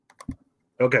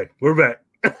Okay, we're back.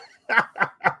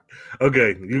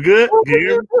 Okay, you good? Can you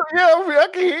hear me? Yeah, I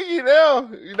can hear you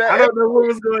now. I don't know what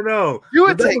was going on. You But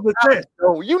would that take was a test.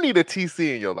 you need a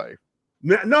TC in your life.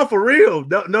 No, for real.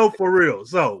 No, for real.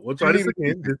 So we'll try You this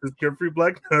need again. This is Carefree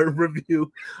Black Nerd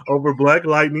Review over Black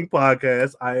Lightning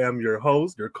Podcast. I am your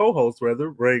host, your co-host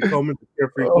rather, Ray Coleman, the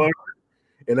Carefree Black.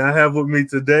 And I have with me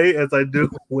today, as I do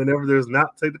whenever there's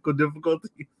not technical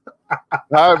difficulty.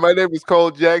 Hi, my name is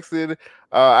Cole Jackson.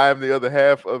 I am the other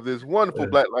half of this wonderful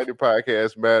Black Lightning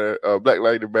Podcast Black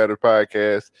Lightning Matter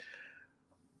podcast.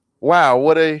 Wow,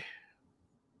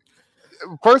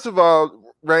 first of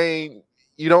all, Rain,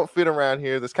 you don't fit around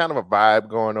here. There's kind of a vibe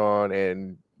going on,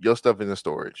 and your stuff is in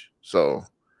storage. So,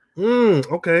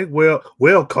 Okay.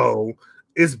 Well, Cole,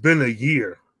 it's been a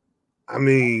year. I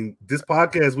mean, this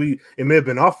podcast, it may have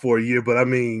been off for a year, but I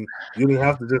mean, you didn't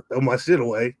have to just throw my shit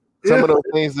away. Some of those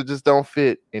things that just don't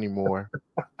fit anymore.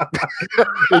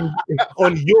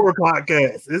 On your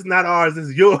podcast. It's not ours,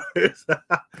 it's yours.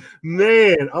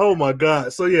 Man, oh my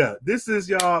God. So yeah, this is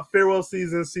y'all farewell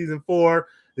season 4.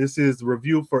 This is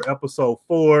review for episode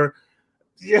 4.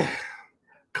 Yeah.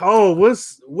 Cole,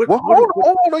 hold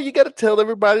on. You got to tell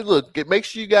everybody. Look, make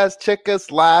sure you guys check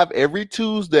us live every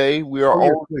Tuesday. We are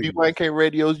on B1K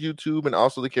Radio's YouTube and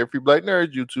also the Carefree Black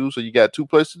Nerds YouTube. So you got 2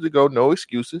 places to go. No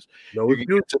excuses.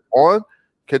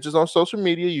 Catch us on social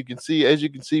media. As you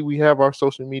can see, we have our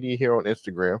social media here on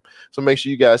Instagram. So make sure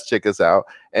you guys check us out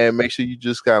and make sure you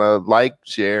just kind of like,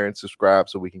 share, and subscribe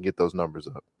so we can get those numbers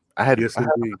up. I had to put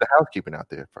the housekeeping out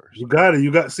there first. You got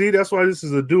it. See, that's why this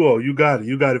is a duo. You got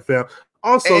it, fam.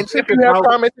 Also, and if you have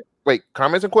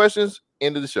comments and questions,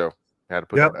 end of the show. I had to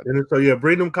put that out. And so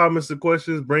bring them comments and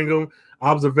questions, bring them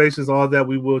observations, all that.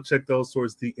 We will check those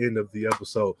towards the end of the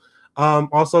episode.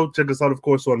 Also check us out, of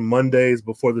course, on Mondays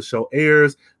before the show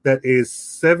airs. That is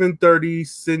 7:30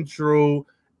 Central,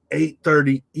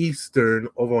 8:30 Eastern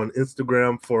over on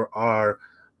Instagram for our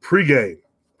pregame.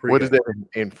 What is that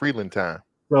in Freeland time?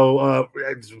 So I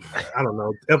don't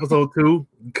know. Episode 2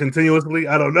 continuously.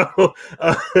 I don't know.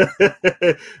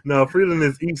 No, Freeland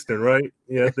is Eastern, right?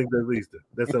 Yeah, I think that's Eastern.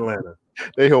 That's Atlanta.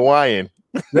 They Hawaiian.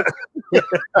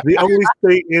 The only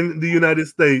state in the United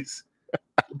States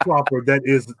proper that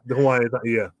is the Hawaiian.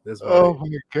 Yeah, that's right. Oh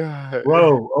my God,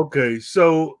 bro. Okay,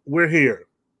 so we're here.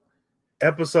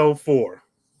 Episode 4.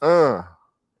 You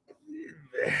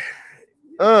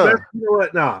know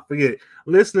what? Nah, forget it.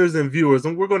 Listeners and viewers,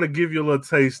 and we're going to give you a little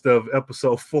taste of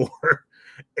episode 4,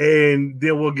 and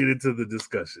then we'll get into the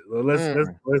discussion. So let's do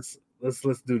this.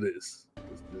 Let's do this.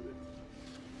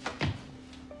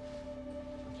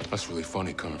 That's really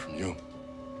funny coming from you.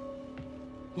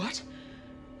 What?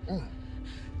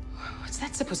 What's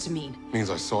that supposed to mean?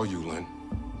 Means I saw you, Lynn.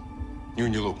 You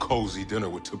and your little cozy dinner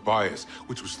with Tobias,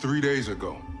 which was 3 days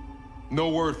ago. No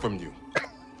word from you.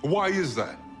 Why is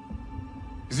that?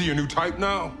 Is he your new type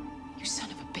now? You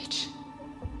son of a bitch.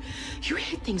 You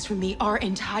hid things from me our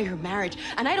entire marriage,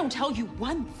 and I don't tell you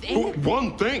one thing.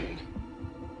 One thing?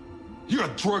 You're a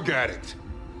drug addict.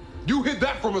 You hid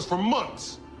that from us for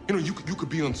months. You know, you could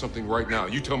be on something right now.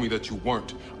 You tell me that you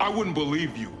weren't. I wouldn't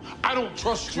believe you. I don't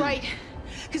trust you. Right.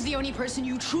 Because the only person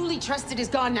you truly trusted is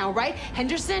gone now, right?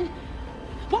 Henderson?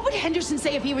 What would Henderson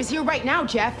say if he was here right now,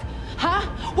 Jeff? Huh?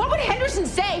 What would Henderson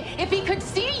say if he could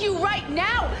see you right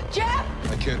now, Jeff?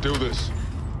 I can't do this.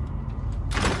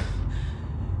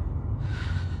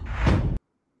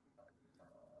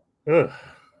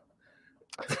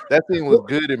 That scene was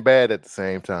good and bad at the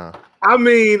same time. I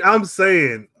mean, I'm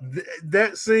saying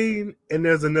that scene, and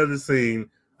there's another scene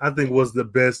I think was the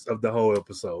best of the whole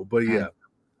episode. But yeah.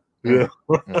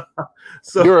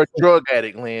 So you're a drug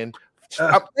addict, Lynn.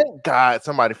 Thank God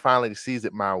somebody finally sees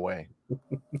it my way.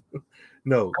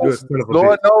 No,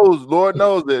 Lord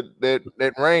knows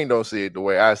that Rain don't see it the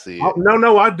way I see it.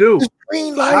 No, I do. It's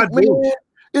green light, man.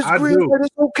 It's green light.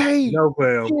 It's okay. No,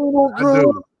 fam. I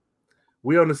do.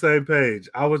 We on the same page.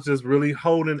 I was just really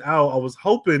holding out. I was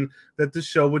hoping that the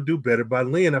show would do better by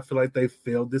Lynn. I feel like they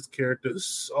failed this character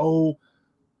so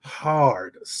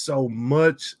hard, so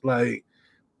much.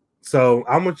 So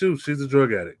I'm with you. She's a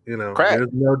drug addict. You know, crack. There's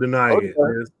no denying it.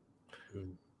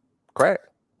 Crack.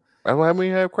 That's why we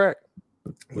have crack.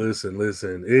 Listen.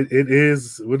 It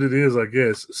is what it is, I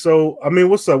guess. So, I mean,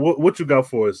 what's up? What you got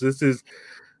for us? This is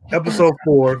episode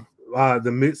 4,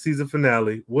 the mid-season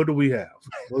finale. What do we have?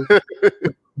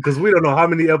 Because we don't know how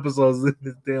many episodes in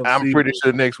this damn I'm season. pretty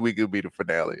sure next week will be the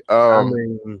finale. I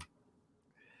mean,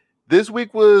 this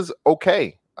week was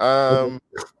okay. Good.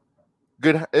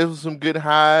 It was some good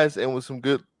highs and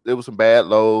there was some bad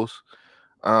lows.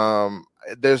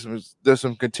 There's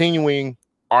some continuing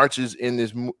arches in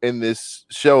this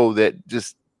show that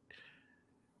just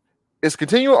it's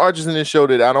continual arches in this show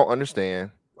that I don't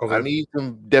understand. Okay. I need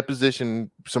some deposition,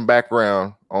 some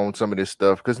background on some of this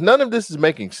stuff because none of this is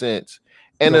making sense.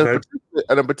 And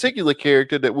a particular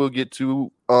character that we'll get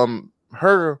to,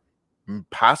 her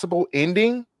possible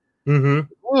ending,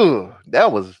 that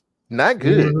was not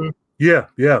good. Yeah.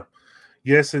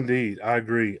 Yes, indeed. I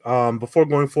agree. Before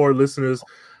going forward, listeners,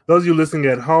 those of you listening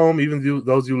at home, even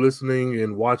those of you listening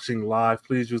and watching live,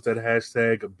 please use that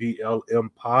hashtag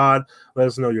BLMPod. Let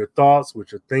us know your thoughts,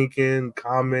 what you're thinking,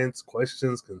 comments,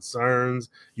 questions, concerns.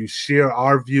 You share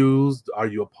our views. Are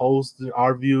you opposed to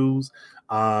our views?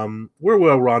 We're a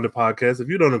well-rounded podcast. If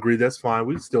you don't agree, that's fine.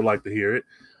 We'd still like to hear it.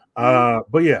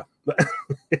 But yeah.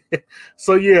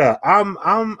 So yeah,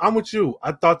 I'm with you.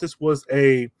 I thought this was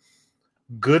a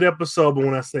good episode, but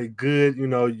when I say good,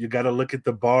 you got to look at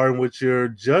the bar in which you're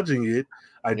judging it.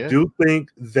 I do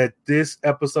think that this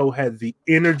episode had the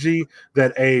energy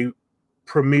that a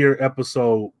premiere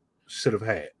episode should have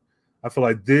had. I feel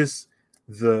like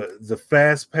the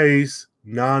fast-paced,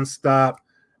 nonstop,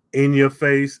 in your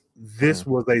face, this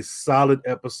was a solid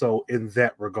episode in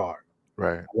that regard.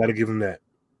 Right. I got to give him that.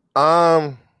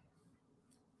 I'm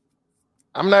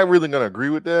not really going to agree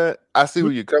with that. I see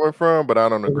where you're coming from, but I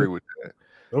don't agree with that.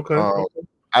 Okay.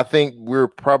 I think we're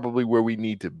probably where we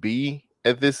need to be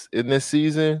in this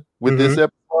season with this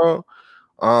episode.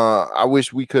 I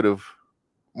wish we could have.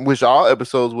 Wish all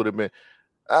episodes would have been.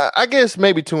 I guess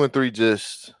maybe 2 and 3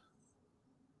 just.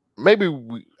 Maybe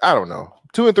I don't know.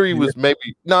 2 and 3 was maybe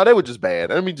they were just bad.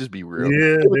 Let me just be real.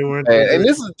 Yeah, they weren't. Bad. And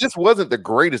this wasn't the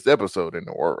greatest episode in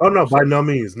the world. Oh no, by no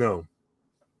means, no.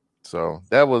 So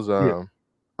that was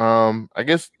I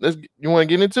guess you want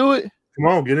to get into it? Come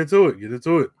on, get into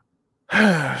it.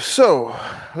 So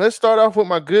let's start off with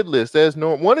my good list.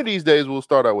 One of these days we'll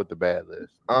start out with the bad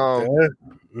list.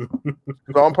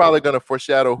 So I'm probably gonna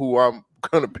foreshadow who I'm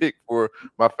gonna pick for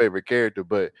my favorite character.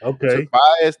 But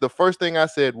Tobias, the first thing I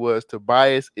said was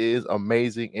Tobias is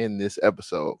amazing in this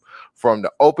episode. From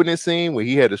the opening scene where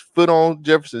he had his foot on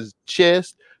Jefferson's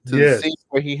chest to the scene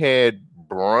where he had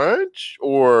brunch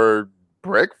or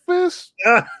breakfast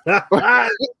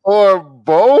or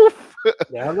both.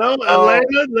 I know,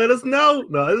 Atlanta, let us know.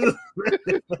 No,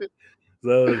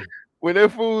 so when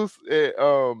that fool's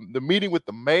the meeting with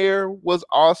the mayor was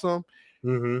awesome.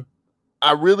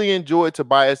 I really enjoyed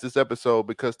Tobias this episode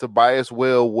because Tobias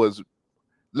was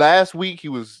last week he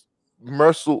was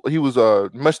merciful, he was a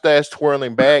mustache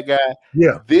twirling bad guy.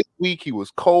 This week he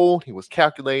was cold, he was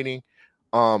calculating,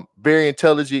 very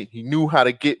intelligent. He knew how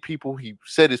to get people. He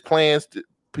set his plans.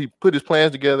 He put his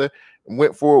plans together and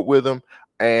went forward with them.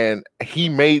 And he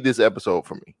made this episode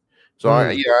for me. So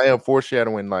I am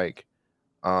foreshadowing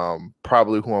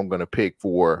probably who I'm going to pick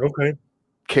for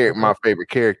my favorite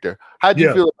character. How'd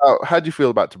you feel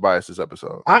about Tobias this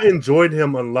episode? I enjoyed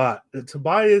him a lot.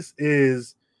 Tobias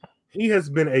he has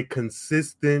been a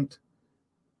consistent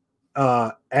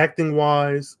acting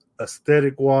wise,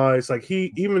 aesthetic wise. Like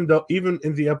even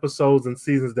in the episodes and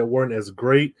seasons that weren't as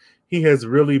great, he has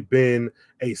really been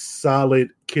a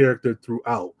solid character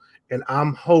throughout. And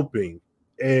I'm hoping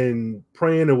and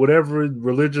praying and whatever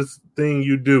religious thing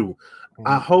you do,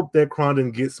 I hope that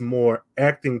Crondon gets more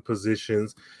acting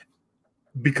positions,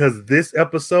 because this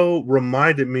episode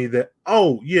reminded me that,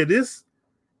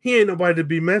 he ain't nobody to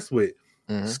be messed with.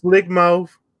 Slick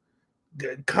mouth,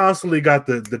 constantly got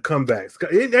the comebacks.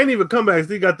 It ain't even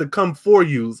comebacks. He got the come for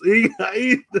yous. He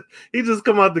just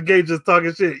come out the gate just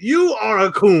talking shit. You are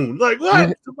a coon. Like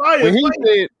what?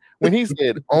 When he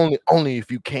said only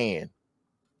if you can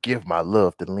give my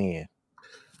love to Lynn.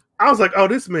 I was like, oh,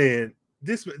 this man,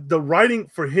 the writing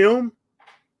for him,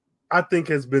 I think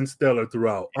has been stellar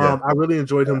throughout. I really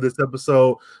enjoyed him this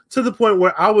episode to the point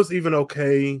where I was even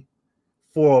okay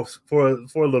for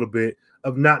a little bit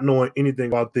of not knowing anything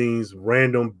about these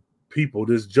random people.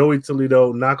 This Joey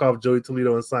Toledo, knockoff Joey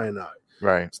Toledo and Cyanide.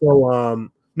 Right. So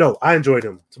no, I enjoyed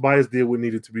him. Tobias did what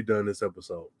needed to be done this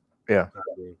episode. Yeah.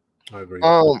 I agree.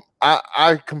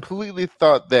 I completely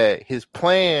thought that his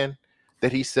plan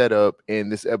that he set up in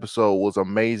this episode was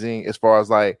amazing. As far as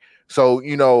I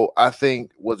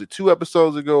think, was it 2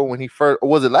 episodes ago when he first, or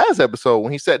was it last episode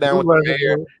when he sat down with the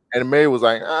mayor and the mayor was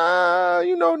like,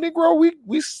 Negro,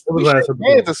 we shake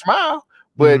hands and smile,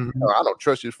 but I don't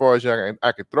trust you as far as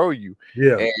I can throw you.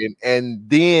 Yeah. And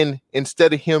then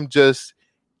instead of him just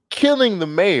killing the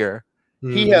mayor,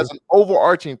 he has an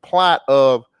overarching plot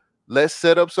of, let's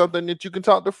set up something that you can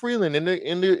talk to Freeland in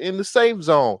the safe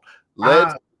zone.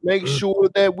 Let's make sure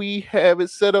that we have it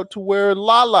set up to where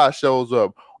Lala shows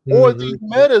up, or these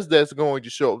metas that's going to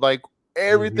show up. Like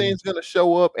everything's going to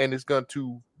show up, and it's going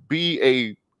to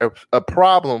be a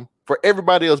problem for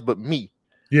everybody else but me.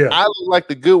 Yeah, I look like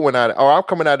the good one out, or I'm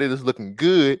coming out of this looking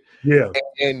good. Yeah,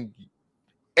 and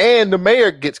the mayor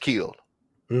gets killed.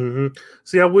 Mm-hmm.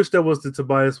 See, I wish that was the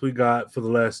Tobias we got for the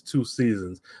last 2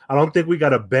 seasons. I don't think we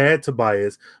got a bad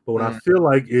Tobias, but what I feel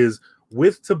like is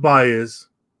with Tobias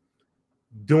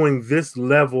doing this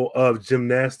level of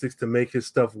gymnastics to make his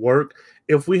stuff work,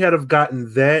 if we had have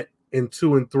gotten that in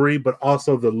 2 and 3, but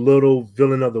also the little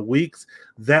villain of the weeks,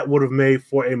 that would have made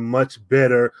for a much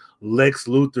better Lex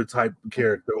Luthor type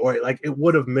character, or like it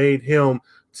would have made him,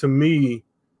 to me,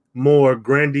 more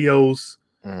grandiose,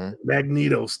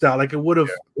 Magneto style. Like it would have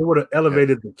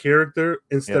elevated the character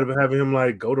instead of having him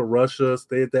like go to Russia,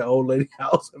 stay at that old lady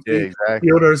house, and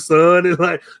killed her son, and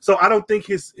like. So I don't think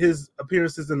his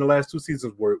appearances in the last 2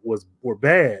 seasons were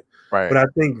bad. Right. But I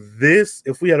think this,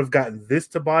 if we had have gotten this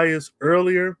Tobias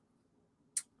earlier,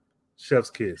 chef's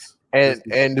kiss. And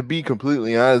to be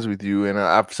completely honest with you, and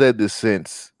I've said this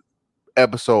since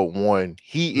episode 1,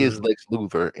 he is Lex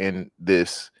Luthor in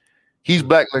this. He's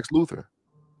Black Lex Luthor,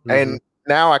 and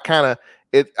now I can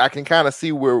kind of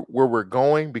see where we're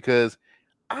going, because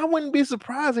I wouldn't be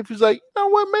surprised if he's like, you know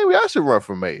what, maybe I should run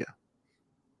for mayor.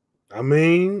 I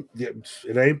mean,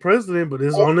 it ain't president, but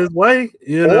it's on his way,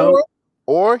 you know.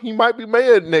 Or he might be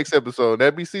mayor next episode.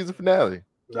 That'd be season finale.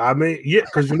 I mean, yeah,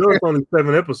 because you know it's only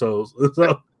 7 episodes.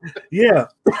 So yeah,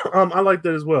 I like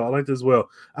that as well. I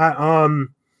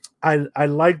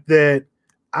like that.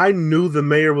 I knew the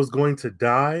mayor was going to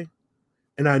die,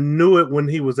 and I knew it when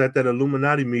he was at that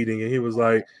Illuminati meeting, and he was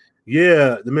like,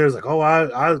 "Yeah." The mayor's like, "Oh,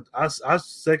 I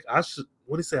should,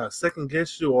 what do you say? I second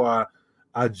guess you, or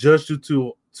I judged you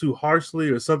too harshly,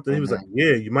 or something." He was like,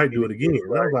 "Yeah, you might do it again."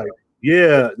 And I was like,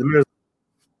 "Yeah." The mayor's,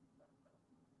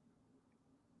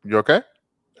 "You okay?"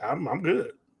 I'm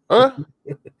good.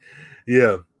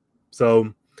 Yeah.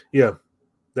 So yeah,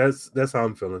 that's how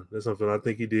I'm feeling. I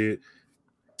think he did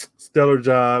stellar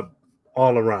job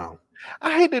all around.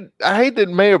 I hate that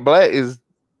Mayor Black is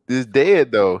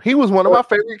dead though. He was one of my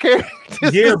favorite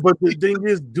characters. Yeah, but the thing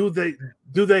is, do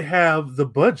they have the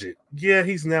budget? Yeah,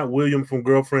 he's not William from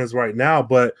Girlfriends right now,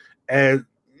 but as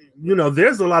you know,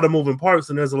 there's a lot of moving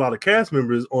parts and there's a lot of cast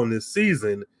members on this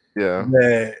season. Yeah,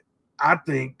 that I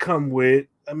think come with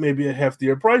maybe a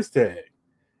heftier price tag.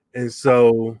 And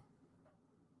so,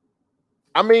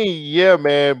 I mean, yeah,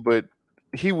 man, but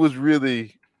he was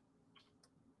really,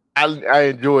 I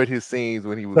enjoyed his scenes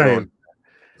when he was on.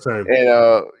 Same.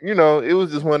 And you know, it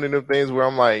was just one of them things where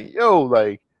I'm like, yo,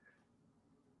 like,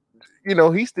 you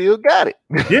know, he still got it.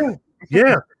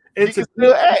 Yeah. He can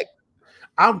still act.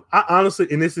 I honestly,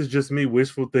 and this is just me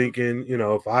wishful thinking, you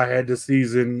know, if I had the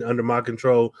season under my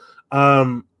control,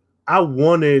 I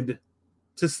wanted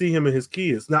to see him and his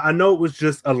kids. Now, I know it was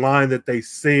just a line that they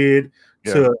said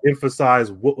to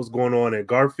emphasize what was going on at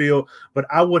Garfield, but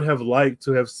I would have liked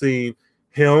to have seen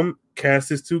him cast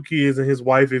his 2 kids and his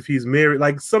wife if he's married,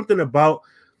 like something about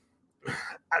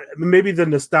maybe the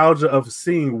nostalgia of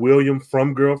seeing William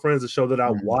from Girlfriends, a show that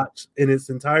I watched in its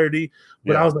entirety.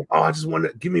 But I was like, oh, I just want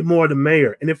to give me more of the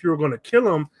mayor. And if you were going to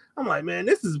kill him, I'm like, man,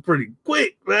 this is pretty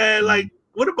quick, man. Like,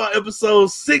 what about episode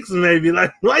 6 maybe?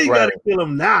 Like, why you gotta kill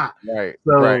him now? Right.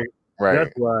 So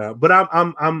that's why. But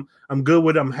I'm good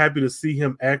with it. I'm happy to see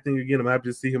him acting again. I'm happy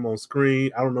to see him on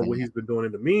screen. I don't know what he's been doing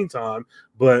in the meantime,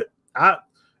 but I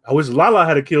wish Lala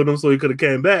had killed him so he could have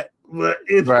came back. But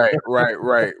right.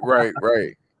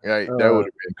 That would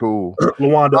have been cool.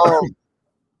 Lawanda.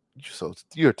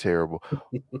 You're terrible.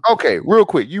 Okay, real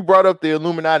quick. You brought up the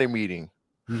Illuminati meeting.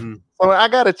 Mm-hmm. So I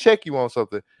gotta check you on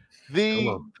something.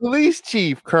 The police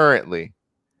chief currently,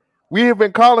 we have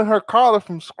been calling her Carla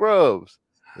from Scrubs.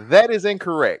 That is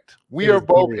incorrect. We are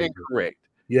both incorrect.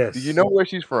 Yes. Do you know where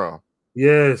she's from?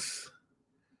 Yes.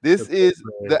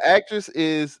 The actress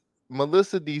is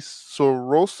Melissa Di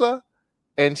Sorosa,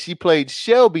 and she played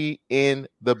Shelby in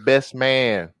The Best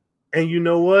Man. And you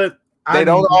know what? They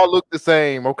don't all look the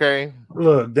same, okay?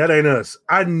 Look, that ain't us.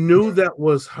 I knew that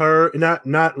was her,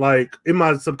 not like in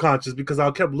my subconscious, because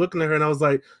I kept looking at her and I was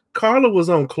like, Carla was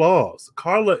on Claws.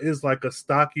 Carla is like a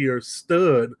stockier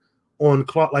stud on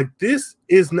Claws. Like this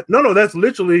is no, that's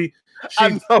literally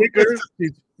she's thicker,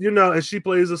 and she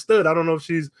plays a stud. I don't know if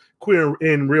she's queer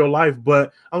in real life,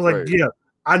 but I was like, yeah.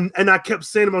 I kept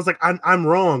saying to him, I was like, I'm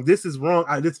wrong. This is wrong.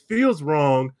 This feels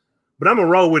wrong. But I'm going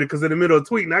to roll with it because in the middle of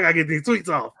tweeting, I got to get these tweets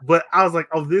off. But I was like,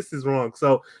 oh, this is wrong.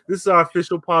 So this is our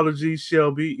official apology,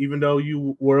 Shelby, even though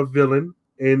you were a villain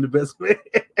in The Best Man.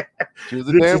 She was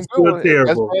a damn good one.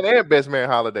 Terrible. Best Man and Best Man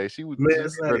Holiday. She was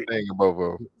her thing in both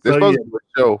of them. They're supposed to be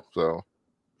a show, so.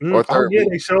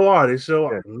 They show are. They show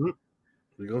are. Mm-hmm.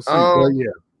 We're going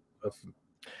to see.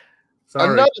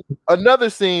 Sorry. Another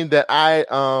scene that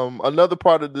another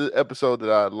part of the episode that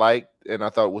I liked and I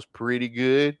thought was pretty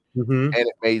good and it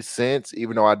made sense,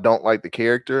 even though I don't like the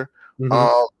character.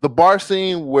 The bar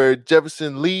scene where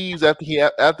Jefferson leaves after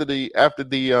the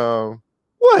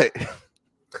what?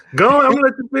 Go on, I'm gonna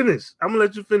let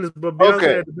you finish. But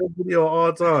Beyonce had the best video of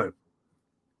all time.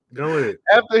 Go ahead.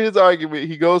 After his argument,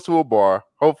 he goes to a bar.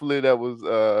 Hopefully that was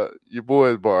your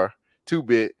boy's bar,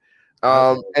 2-Bit.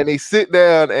 And they sit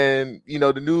down, and you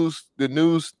know the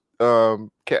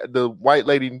white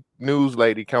lady news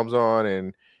lady comes on,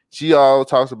 and she all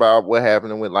talks about what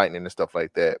happened with Lightning and stuff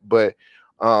like that. But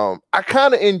I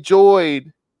kind of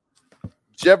enjoyed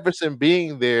Jefferson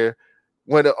being there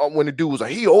when the dude was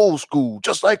like, he old school,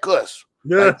 just like us.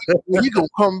 Yeah, like, he gonna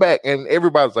come back, and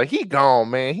everybody's like, he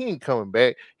gone, man. He ain't coming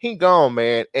back. He gone,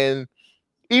 man. And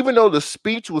even though the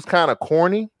speech was kind of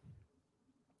corny,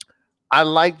 I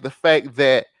like the fact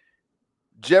that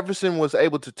Jefferson was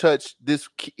able to touch this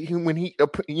when he,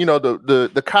 you know,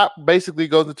 the cop basically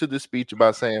goes into this speech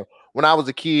about saying, when I was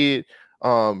a kid,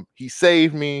 he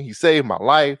saved me, he saved my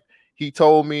life. He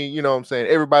told me, you know what I'm saying,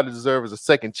 everybody deserves a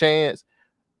second chance.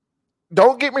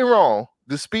 Don't get me wrong,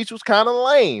 the speech was kind of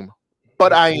lame,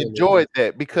 but I enjoyed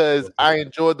that because I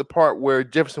enjoyed the part where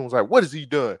Jefferson was like, what has he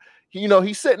done?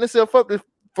 He's setting himself up to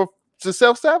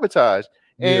self-sabotage.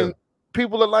 And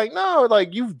people are like, no,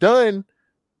 like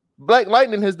Black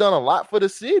Lightning has done a lot for the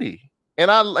city.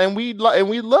 And we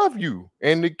love you.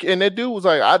 And that dude was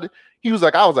like, I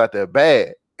was out there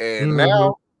bad. And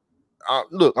now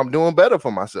look, I'm doing better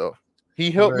for myself.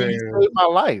 He helped me save my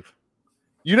life.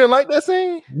 You didn't like that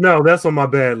scene? No, that's on my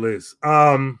bad list.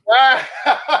 The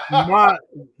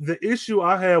issue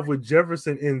I have with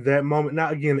Jefferson in that moment,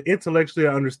 now again, intellectually,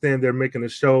 I understand they're making a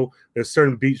show. There's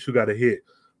certain beats you got to hit.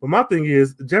 But my thing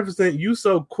is, Jefferson, you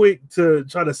so quick to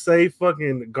try to save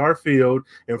fucking Garfield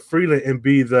and Freeland and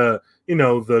be the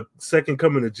second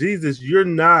coming of Jesus. You're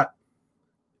not.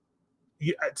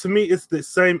 To me, it's the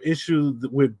same issue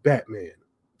with Batman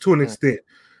to an extent.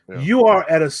 Yeah. You are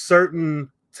at a certain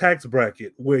tax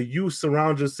bracket where you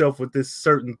surround yourself with this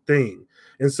certain thing.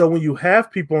 And so when you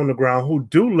have people on the ground who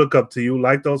do look up to you,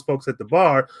 like those folks at the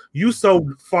bar, you so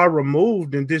far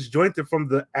removed and disjointed from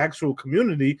the actual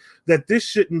community that this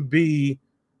shouldn't be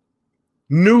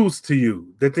news to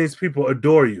you, that these people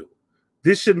adore you.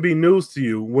 This shouldn't be news to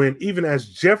you when even as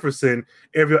Jefferson,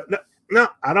 I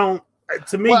don't.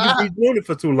 To me, you've been doing it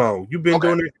for too long. You've been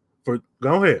doing it for.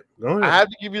 Go ahead. I have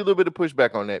to give you a little bit of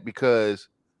pushback on that because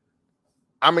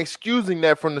I'm excusing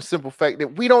that from the simple fact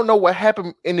that we don't know what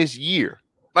happened in this year.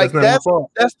 Like that's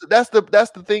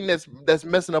the thing that's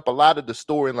messing up a lot of the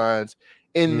storylines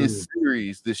in this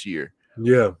series this year.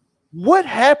 Yeah, what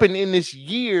happened in this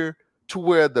year to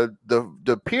where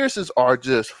the Pierces are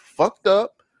just fucked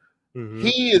up?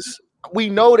 We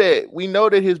know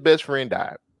that his best friend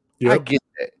died. Yep. I get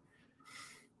that.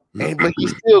 But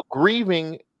he's still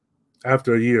grieving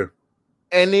after a year.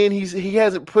 And then he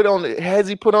hasn't put on has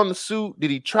he put on the suit? Did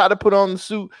he try to put on the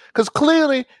suit? Because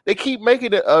clearly they keep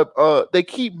making it a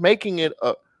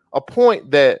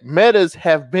point that metas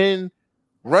have been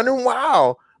running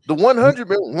wild. The 100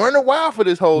 been running wild for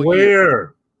this whole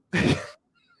year.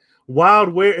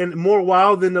 Wild where and more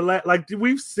wild than the like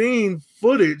we've seen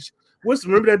footage.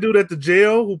 Remember that dude at the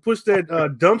jail who pushed that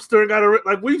dumpster and got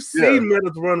like we've seen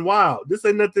metas run wild. This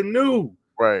ain't nothing new,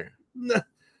 right?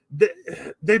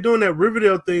 They're doing that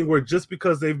Riverdale thing where just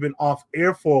because they've been off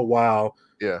air for a while,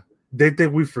 they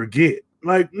think we forget.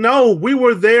 Like, no, we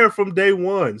were there from day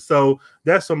one. So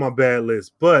that's on my bad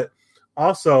list. But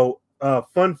also,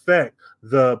 fun fact: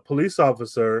 the police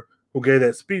officer who gave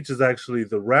that speech is actually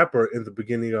the rapper in the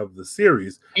beginning of the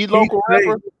series. Local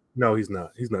rapper. No, he's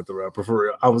not. He's not the rapper for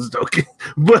real. I was joking,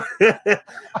 but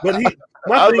he.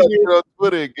 My thing is, on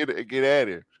Twitter get at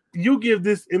it. You give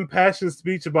this impassioned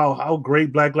speech about how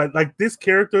great Black like this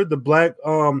character, the Black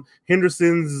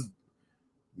Henderson's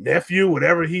nephew,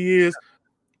 whatever he is,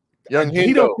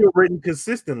 he don't feel written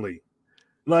consistently.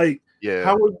 Like,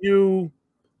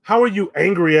 how are you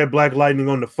angry at Black Lightning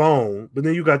on the phone? But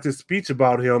then you got this speech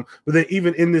about him. But then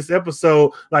even in this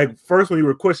episode, like first when you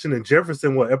were questioning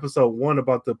Jefferson, episode 1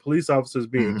 about the police officers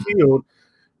being killed,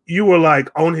 you were like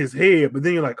on his head. But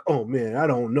then you're like, oh man, I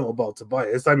don't know about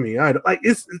Tobias. I mean,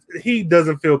 he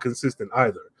doesn't feel consistent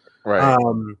either. Right.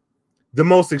 The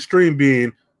most extreme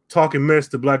being talking mess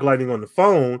to Black Lightning on the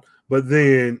phone, but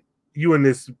then you in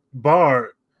this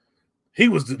bar. He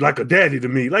was like a daddy to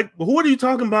me. Like, what are you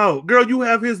talking about? Girl, you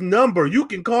have his number. You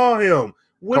can call him.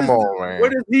 Come on, man. Where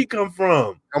does he come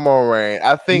from? Come on, man.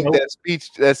 I think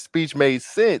that speech made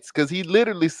sense because he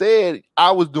literally said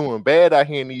I was doing bad out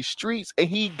here in these streets, and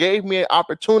he gave me an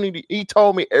opportunity. He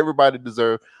told me everybody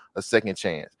deserved a second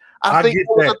chance. I think get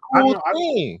that was that. a cool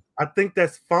thing. I think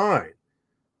that's fine.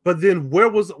 But then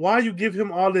why you give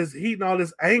him all this heat and all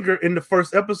this anger in the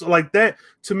first episode like that?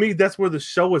 To me, that's where the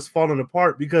show is falling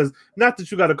apart, because not that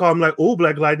you got to call him like, oh,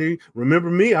 Black Lightning, remember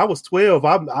me? I was 12.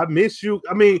 I miss you.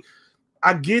 I mean,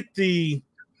 I get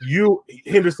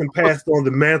Henderson passed on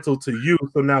the mantle to you.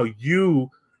 So now you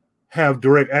have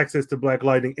direct access to Black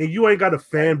Lightning and you ain't got a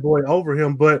fanboy over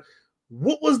him. But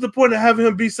what was the point of having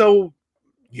him be so,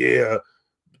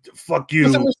 fuck you?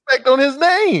 Put some respect on his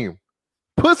name.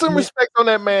 Put some respect on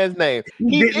that man's name.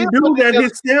 He didn't do that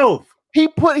himself. He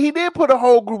did put a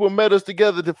whole group of metas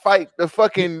together to fight the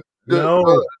fucking.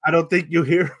 I don't think you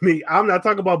hear me. I'm not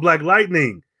talking about Black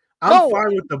Lightning. I'm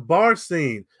fine with the bar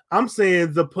scene. I'm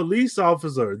saying the police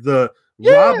officer, the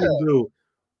Robin dude.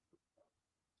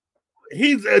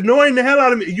 He's annoying the hell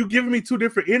out of me. You giving me two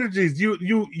different energies.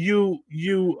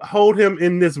 You hold him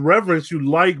in this reverence. You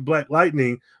like Black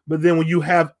Lightning, but then when you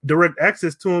have direct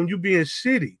access to him, you being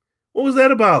shitty. What was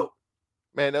that about?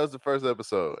 Man, that was the first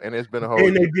episode, and it's been a whole.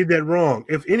 And they did that wrong.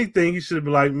 If anything, he should have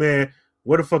been like, "Man,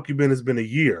 where the fuck you been? It's been a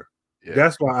year. Yeah.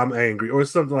 That's why I'm angry," or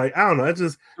something like. I don't know. It's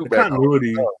just the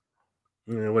continuity.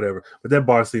 Yeah, whatever. But that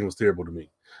bar scene was terrible to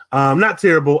me. Not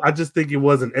terrible. I just think it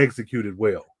wasn't executed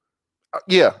well.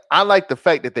 Yeah, I like the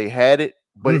fact that they had it,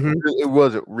 but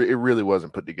it really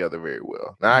wasn't put together very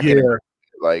well. Now I can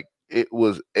like it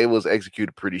was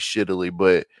executed pretty shittily,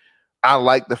 but I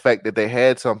like the fact that they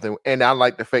had something, and I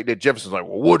like the fact that Jefferson's like,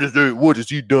 well, what has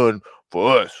he done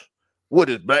for us? What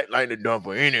has Black Lightning done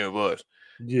for any of us?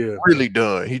 Yeah, really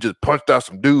done. He just punched out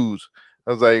some dudes.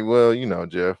 I was like, well,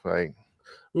 Jeff, like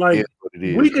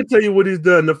we can tell you what he's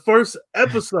done. The first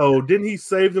episode, didn't he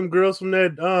save them girls from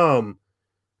that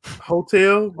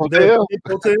hotel? Hotel?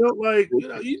 Like,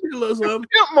 you did a little something.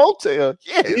 Motel,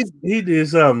 yes. He did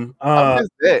something.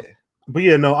 But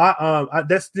yeah, no, I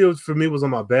that still for me was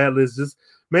on my bad list, just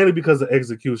mainly because of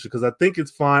execution. Because I think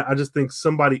it's fine. I just think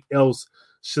somebody else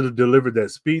should have delivered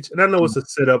that speech. And I know it's a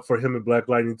setup for him and Black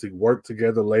Lightning to work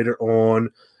together later on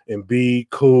and be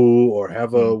cool or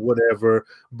have a whatever.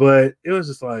 But it was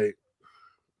just like,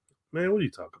 man, what are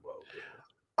you talking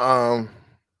about?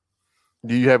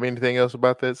 Do you have anything else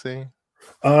about that scene?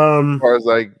 As far as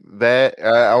like that,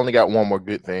 I only got one more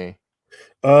good thing.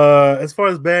 As far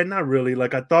as bad, not really.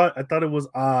 Like I thought it was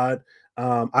odd.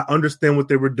 I understand what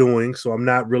they were doing, so I'm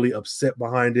not really upset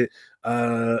behind it.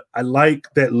 I like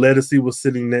that Lettucey was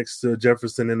sitting next to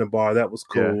Jefferson in the bar. That was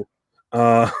cool.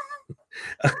 Yeah.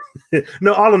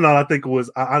 No, all in all, I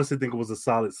honestly think it was a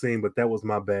solid scene, but that was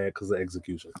my bad because of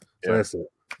execution. So that's it.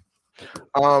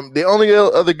 The only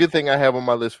other good thing I have on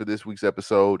my list for this week's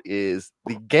episode is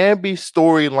the Gambi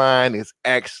storyline is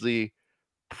actually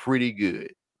pretty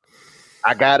good.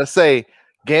 I gotta say,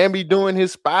 Gambi doing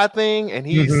his spy thing, and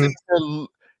he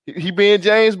being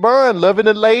James Bond, loving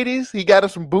the ladies. He got him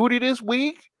some booty this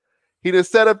week. He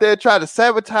just set up there, tried to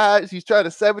sabotage. He's trying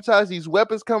to sabotage these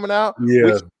weapons coming out. Yeah.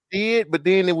 Which he did, but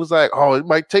then it was like, oh, it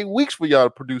might take weeks for y'all to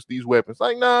produce these weapons.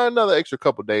 Like, nah, another extra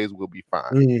couple days will be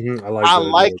fine. I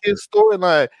like his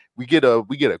storyline. We get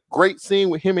a great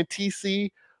scene with him and TC,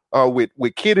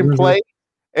 with Kid and Play,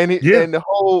 and the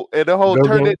whole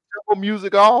turn that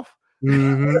music off.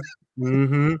 Yeah,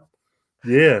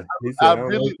 I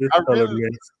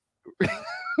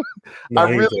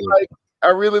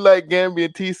really like Gambi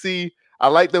and TC. I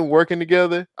like them working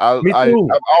together. I've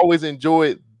always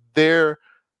enjoyed their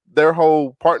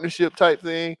whole partnership type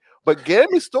thing. But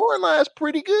Gambi's storyline is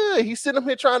pretty good. He's sitting up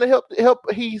here trying to help.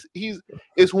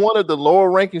 It's one of the lower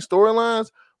ranking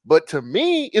storylines, but to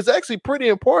me, it's actually pretty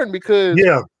important because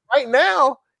right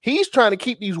now he's trying to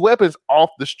keep these weapons off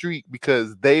the street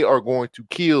because they are going to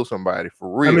kill somebody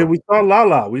for real. I mean, we saw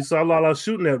Lala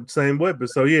shooting that same weapon.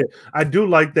 So yeah, I do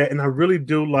like that, and I really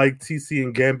do like TC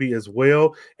and Gambi as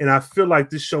well. And I feel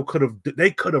like this show could have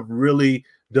really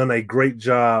done a great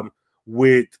job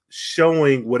with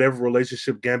showing whatever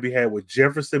relationship Gambi had with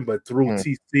Jefferson, but through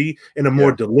TC in a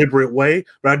more deliberate way.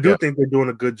 But I do think they're doing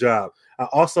a good job. I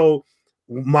also,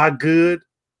 my good,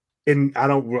 and I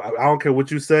don't care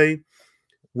what you say,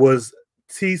 was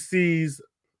TC's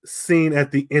scene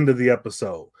at the end of the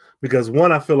episode. Because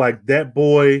one, I feel like that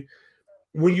boy,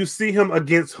 when you see him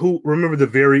against remember the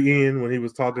very end when he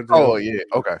was talking to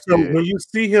So when you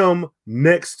see him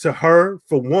next to her,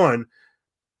 for one,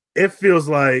 it feels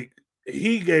like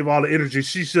he gave all the energy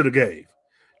she should have gave.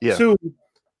 Yeah. Two,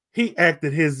 he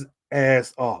acted his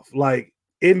ass off. Like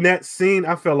in that scene,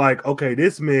 I felt like, okay,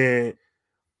 this man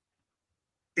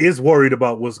is worried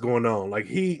about what's going on. Like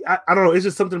I don't know. It's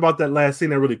just something about that last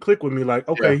scene that really clicked with me. Like,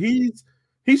 okay, he's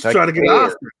like, trying to get an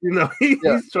Oscar. You know,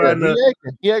 he's trying to.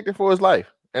 He acted for his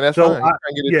life, and that's fine. He's trying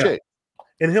to get a check.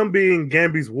 And him being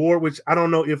Gambi's ward, which I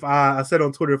don't know if I said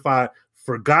on Twitter if I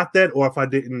forgot that or if I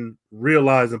didn't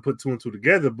realize and put two and two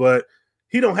together, but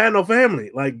he don't have no family.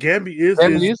 Like Gambi is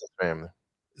his family.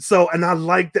 So, and I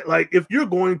like that. Like, if you're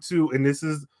going to, and this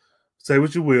is, say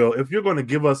what you will, if you're going to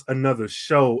give us another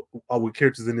show with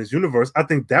characters in this universe, I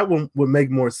think that one would make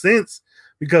more sense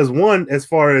because one, as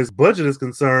far as budget is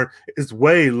concerned, it's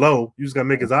way low. You just got to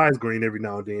make his eyes green every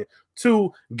now and then.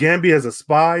 Two, Gambi as a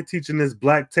spy, teaching this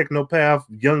black technopath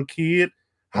young kid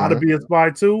how to be a spy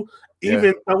too.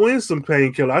 Even throw in some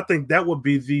Painkiller. I think that would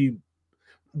be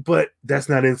but that's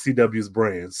not NCW's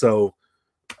brand. So,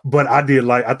 but I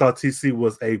thought TC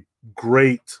was a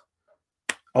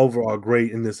overall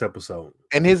great in this episode.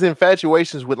 And his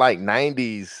infatuations with like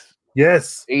 90s,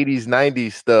 80s,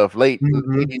 90s stuff, late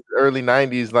 80s, early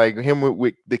 90s, like him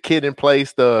with the Kid and Play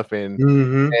stuff, and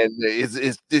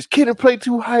is this Kid and Play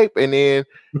too hype? And then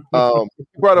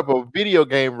he brought up a video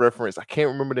game reference. I can't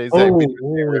remember the exact video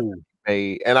game reference.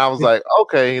 And I was like,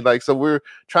 okay, like so we're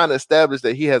trying to establish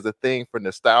that he has a thing for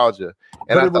nostalgia.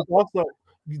 And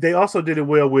they also did it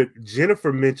well with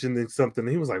Jennifer mentioning something.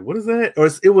 And he was like, "What is that?" Or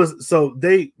it was so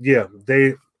they. I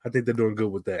think they're doing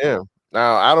good with that. Yeah.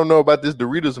 Now I don't know about this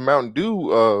Doritos and Mountain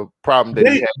Dew problem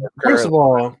that he had. First of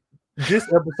all,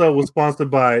 this episode was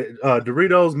sponsored by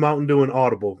Doritos, Mountain Dew, and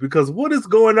Audible because what is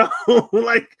going on?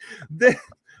 Like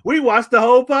we watched the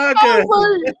whole podcast.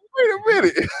 Wait a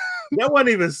minute. That wasn't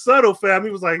even subtle, fam.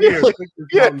 He was like, "Here,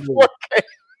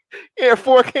 yeah,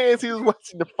 4 cans. He was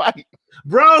watching the fight,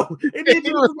 bro."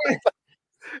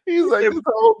 He was like this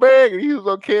whole bag, and he was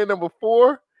on can number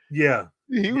 4. Yeah,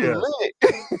 he was lit.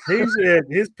 He said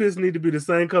his piss need to be the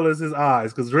same color as his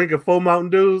eyes because drinking 4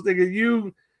 Mountain Dews,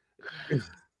 nigga,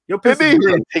 your piss.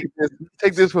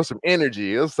 Take this for some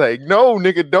energy. It's like, no,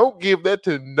 nigga, don't give that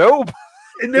to nobody.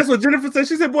 And that's what Jennifer said.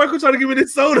 She said, "Boy, quit trying to give me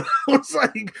this soda." I was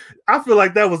like, I feel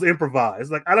like that was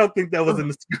improvised. Like, I don't think that was in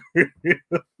the script.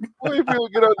 Boy, if you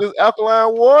get on this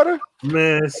alkaline water,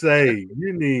 man,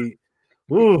 you need.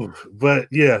 Ooh, but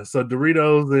yeah. So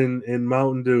Doritos and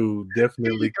Mountain Dew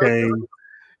definitely came.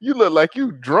 You look like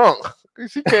you drunk.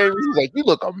 She came. She's like, you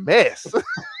look a mess.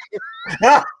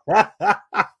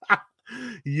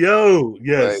 Yo,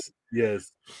 yes.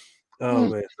 Oh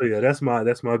man, so yeah, that's my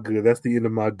good. That's the end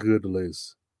of my good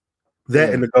list.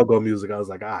 That and the go-go music, I was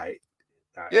like, all right.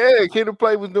 Yeah, Kid and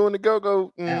Play was doing the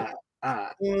go-go.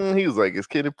 He was like, is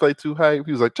Kid and Play too hype?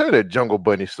 He was like, turn that Jungle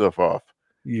Bunny stuff off.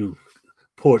 You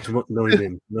porch. No, he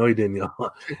didn't. No, he didn't,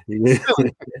 y'all.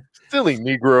 Silly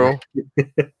Negro.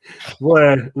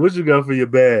 Boy, what you got for your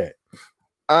bad?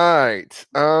 All right.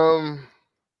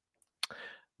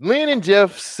 Lynn and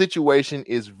Jeff's situation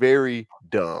is very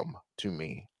dumb to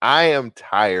me. I am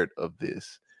tired of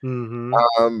this.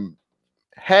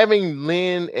 Having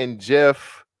Lynn and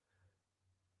Jeff,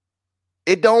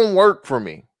 it don't work for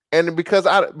me. And because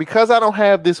I don't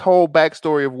have this whole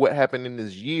backstory of what happened in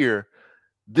this year,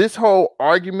 this whole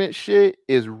argument shit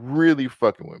is really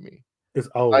fucking with me. It's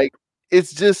old. Like,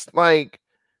 it's just like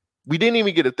we didn't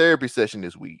even get a therapy session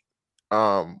this week.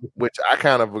 Which I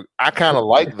kind of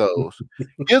like those.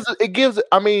 It gives.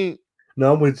 I mean,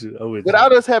 no, I'm with you.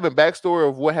 Without us having backstory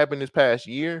of what happened this past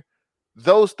year,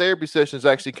 those therapy sessions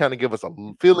actually kind of give us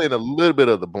fill in a little bit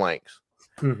of the blanks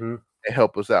and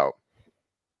help us out.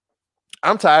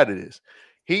 I'm tired of this.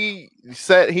 He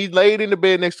laid in the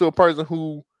bed next to a person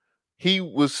who he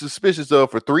was suspicious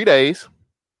of for 3 days.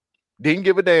 Didn't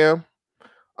give a damn.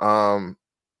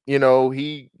 You know,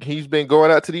 he's been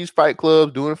going out to these fight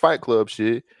clubs, doing fight club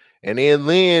shit. And then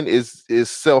Lynn is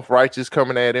self-righteous,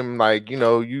 coming at him like, you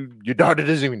know, your daughter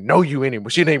doesn't even know you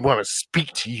anymore. She didn't want to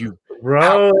speak to you,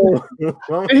 bro.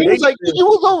 And he was like, you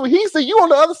was over. He said, you on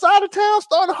the other side of town,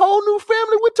 start a whole new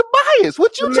family with Tobias.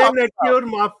 What you talking about? Killed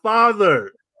my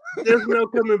father. There's no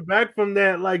coming back from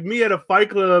that. Like, me at a fight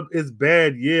club is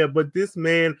bad, yeah, but this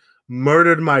man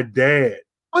murdered my dad.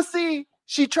 But see,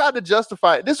 she tried to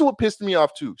justify it. This is what pissed me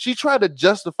off too. She tried to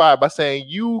justify it by saying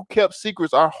you kept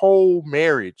secrets our whole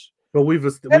marriage. But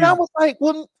I was like,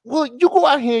 well, you go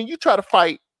out here and you try to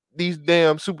fight these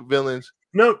damn supervillains.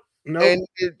 No. And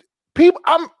people,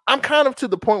 I'm kind of to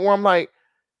the point where I'm like,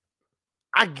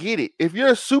 I get it. If you're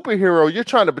a superhero, you're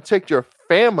trying to protect your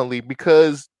family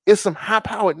because it's some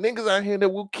high-powered niggas out here that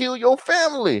will kill your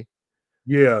family.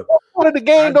 Yeah. What part of the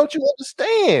game don't you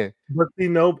understand? But see,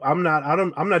 nope, I'm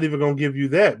not even gonna give you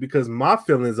that because my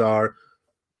feelings are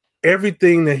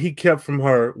everything that he kept from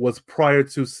her was prior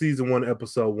to season 1,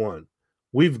 episode 1.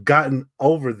 We've gotten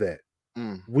over that.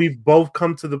 we've both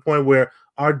come to the point where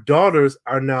our daughters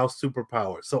are now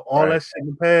superpowered. So all that shit in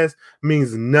the past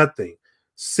means nothing.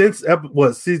 Since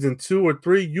season 2 or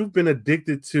 3, you've been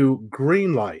addicted to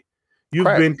green light. You've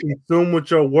been consumed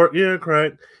with your work,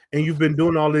 correct, and you've been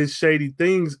doing all these shady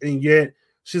things, and yet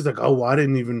she's like, "Oh, well, I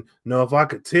didn't even know if I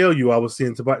could tell you I was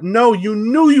seeing Tobias." No, you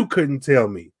knew you couldn't tell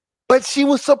me, but she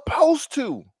was supposed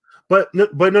to. But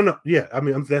no, yeah. I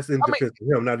mean, that's in defense of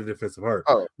him, not in defense of her.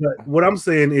 Oh. But what I'm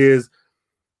saying is,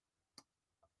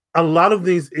 a lot of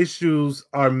these issues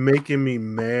are making me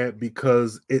mad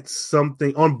because it's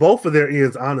something on both of their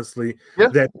ends, honestly,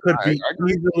 that could be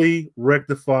easily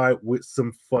rectified with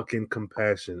some fucking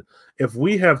compassion. If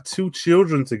we have 2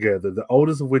 children together, the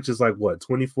oldest of which is like, what,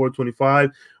 24,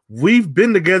 25, we've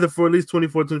been together for at least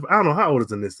 24, 25. I don't know. How old is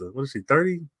Anissa? What is she,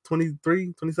 30,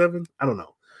 23, 27? I don't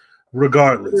know.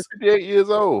 Regardless. 58 years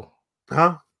old.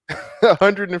 Huh?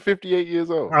 158 years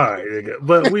old. All right.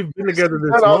 But we've been together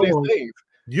this long. These things.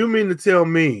 You mean to tell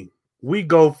me we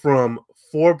go from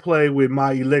foreplay with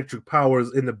my electric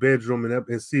powers in the bedroom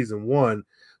in season 1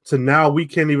 to now we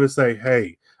can't even say,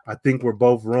 hey, I think we're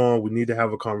both wrong. We need to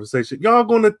have a conversation. Y'all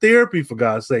going to therapy, for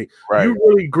God's sake. Right. You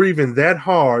really grieving that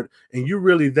hard and you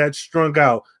really that strung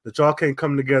out that y'all can't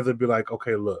come together and be like,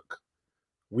 okay, look,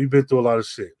 we've been through a lot of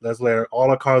shit. Let's lay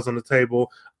all our cards on the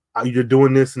table. You're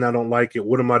doing this and I don't like it.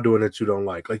 What am I doing that you don't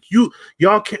like? Like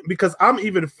y'all can't, because I'm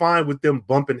even fine with them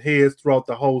bumping heads throughout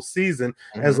the whole season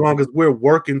as long as we're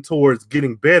working towards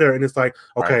getting better. And it's like,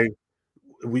 okay,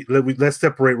 let's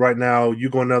separate right now. You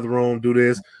go in another room, do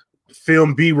this,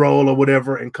 film B-roll or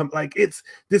whatever, and come. Like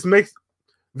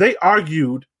they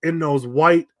argued in those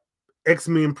white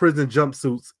X-Men prison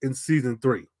jumpsuits in season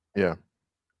 3. Yeah.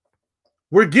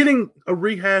 We're getting a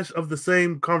rehash of the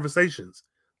same conversations.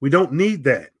 We don't need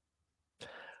that.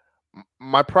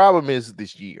 My problem is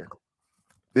this year.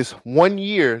 This 1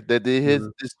 year that they had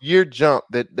this year jump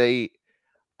that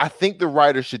I think the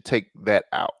writer should take that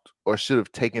out or should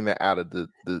have taken that out of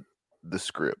the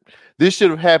script. This should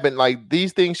have happened like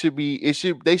these things should be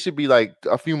they should be like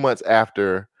a few months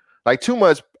after, like 2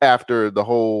 months after the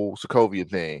whole Sokovia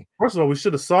thing. First of all, we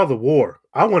should have saw the war.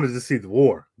 I wanted to see the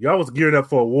war. Y'all was geared up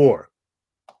for a war.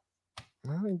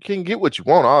 You can't get what you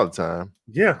want all the time.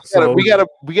 Yeah,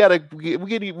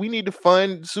 we need to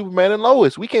fund Superman and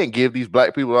Lois. We can't give these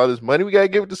black people all this money. We gotta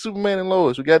give it to Superman and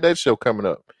Lois. We got that show coming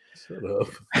up. Shut up.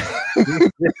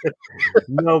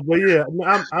 No, but yeah,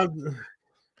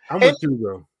 I'm with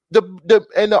you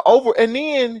though. And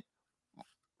then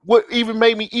what even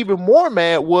made me even more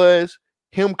mad was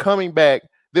him coming back,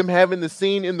 them having the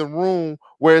scene in the room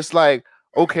where it's like,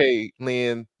 okay,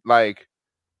 Lynn, like,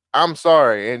 I'm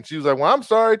sorry. And she was like, well, I'm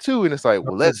sorry too. And it's like,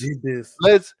 well,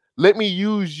 let me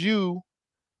use you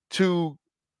to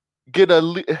get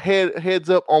a heads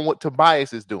up on what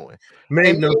Tobias is doing.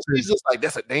 And she's just like,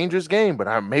 that's a dangerous game, but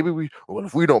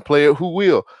if we don't play it, who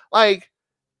will? Like,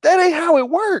 that ain't how it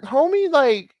works, homie.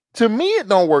 Like, to me, it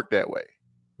don't work that way.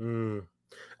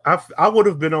 I would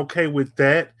have been okay with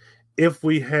that if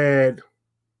we had.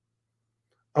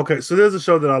 Okay, so there's a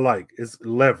show that I like. It's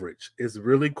Leverage. It's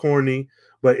really corny,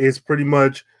 but it's pretty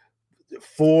much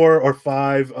 4 or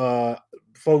 5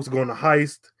 folks going to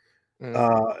heist.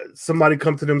 Somebody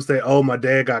come to them and say, oh, my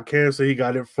dad got cancer. He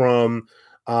got it from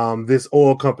this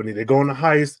oil company. They go on a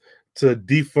heist to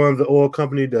defund the oil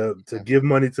company to give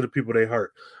money to the people they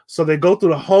hurt. So they go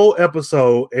through the whole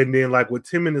episode, and then like with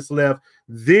 10 minutes left,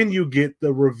 then you get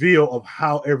the reveal of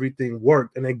how everything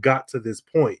worked, and they got to this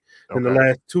point. Okay. And the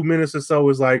last 2 minutes or so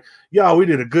is like, y'all, we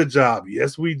did a good job.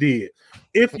 Yes, we did.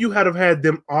 If you had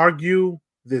them argue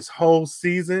this whole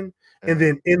season, and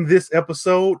then in this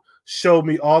episode showed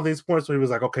me all these points where he was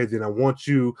like, okay, then I want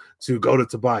you to go to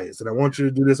Tobias, and I want you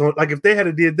to do this. Like if they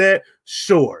had did that,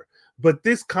 sure. But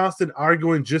this constant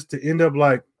arguing just to end up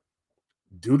like,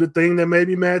 do the thing that made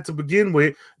me mad to begin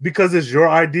with because it's your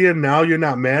idea. Now you're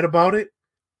not mad about it.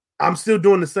 I'm still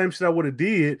doing the same shit I would have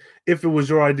did if it was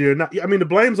your idea or not. I mean, the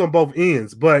blame's on both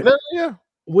ends, but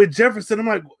with Jefferson, I'm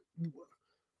like,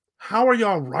 how are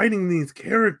y'all writing these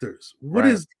characters?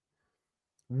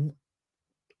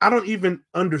 I don't even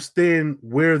understand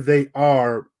where they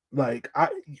are. Like, I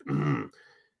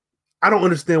don't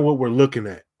understand what we're looking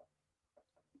at.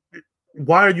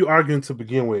 Why are you arguing to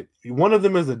begin with? One of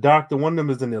them is a doctor. One of them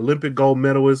is an Olympic gold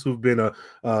medalist who's been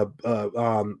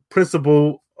a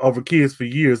principal over kids for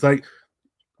years. Like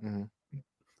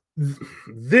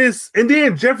this, and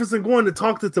then Jefferson going to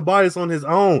talk to Tobias on his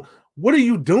own. What are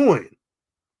you doing?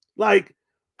 Like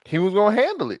he was going to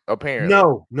handle it. Apparently,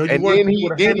 no. And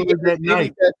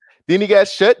then he got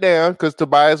shut down because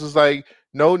Tobias was like,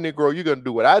 no, Negro, you're gonna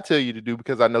do what I tell you to do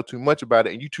because I know too much about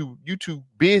it, and you too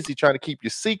busy trying to keep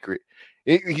your secret.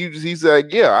 He's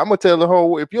like, yeah, I'm gonna tell the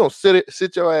whole. If you don't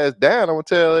sit your ass down, I'm gonna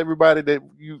tell everybody that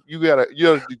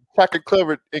you're chocolate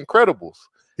covered Incredibles.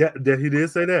 Yeah, he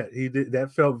did say that. He did.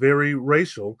 That felt very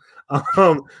racial.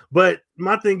 But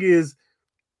my thing is,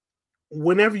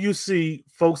 whenever you see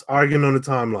folks arguing on the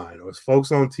timeline or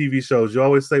folks on TV shows, you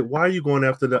always say, "Why are you going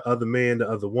after the other man, the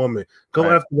other woman? Go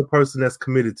after the person that's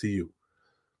committed to you."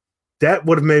 That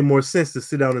would have made more sense to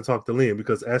sit down and talk to Lynn,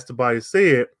 because as Tobias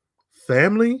said,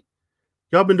 family.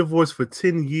 Y'all been divorced for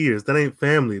 10 years. That ain't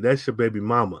family. That's your baby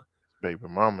mama. Baby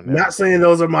mama. Now. Not saying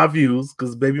those are my views,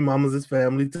 because baby mamas is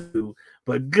family too.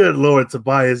 But good Lord,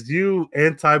 Tobias, you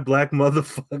anti-black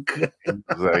motherfucker.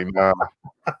 He's like, nah.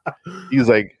 He's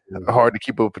like, hard to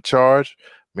keep up a charge.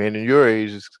 Man, in your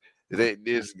age,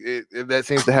 that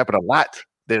seems to happen a lot.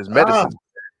 There's medicine.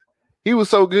 He was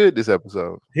so good this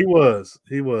episode. He was.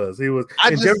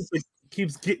 And Jefferson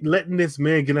keeps letting this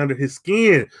man get under his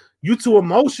skin. You too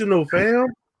emotional, fam.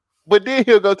 But then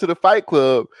he'll go to the Fight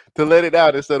Club to let it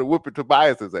out instead of whooping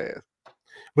Tobias's ass.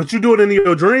 But you do it in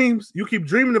your dreams. You keep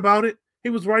dreaming about it.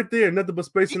 He was right there, nothing but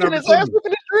space and opportunity. His ass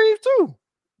whooping his dreams too.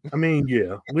 I mean,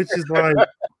 yeah, which is like,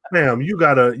 fam, you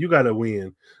gotta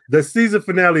win. The season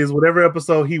finale is whatever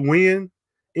episode he win,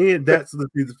 and that's the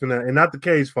season finale, and not the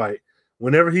cage fight.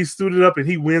 Whenever he suited up and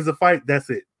he wins a fight, that's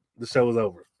it. The show is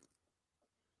over.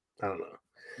 I don't know.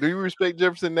 Do you respect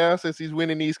Jefferson now since he's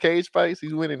winning these cage fights?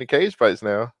 He's winning the cage fights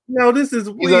now. No, this is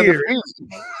weird.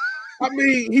 I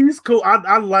mean, he's cool.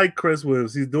 I like Chris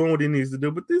Williams. He's doing what he needs to do,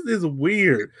 but this is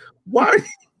weird. Why?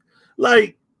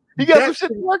 Like, he got some shit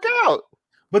to work out.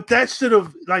 But that should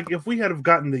have, like, if we had have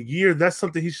gotten the year, that's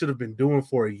something he should have been doing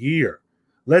for a year.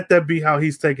 Let that be how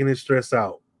he's taking his stress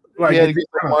out. Like, he had to get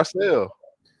Marcel.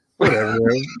 Whatever,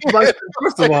 man. Like,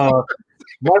 first of all,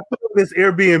 this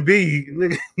Airbnb,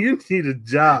 nigga, you need a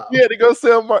job. He had to go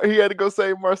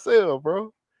save Marcel,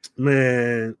 bro.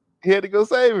 Man, he had to go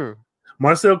save him.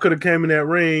 Marcel could have came in that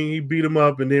ring, he beat him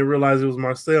up, and then realized it was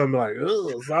Marcel. I'm like,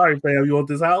 oh, sorry, fam, you want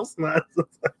this house? What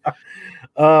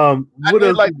else?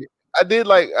 I did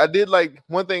like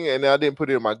one thing, and I didn't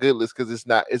put it in my good list because it's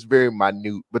very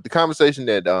minute. But the conversation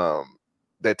that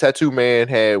that tattoo man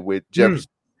had with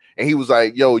Jefferson, and he was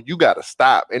like, "Yo, you gotta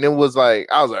stop." And it was like,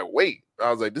 I was like, "Wait." I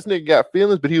was like, this nigga got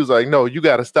feelings, but he was like, no, you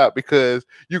got to stop because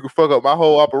you can fuck up my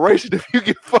whole operation if you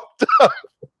get fucked up.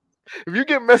 If you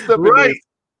get messed up, right,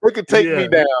 it could take me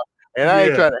down. And I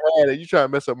ain't trying to have it. You trying to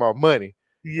mess up my money.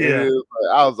 Yeah.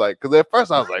 I was like, because at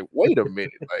first I was like, wait a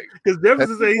minute. Like, because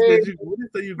Jefferson said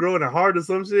you growing a heart or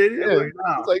some shit. Yeah. Like,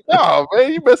 nah. It's like, no,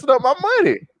 man, you messing up my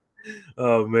money.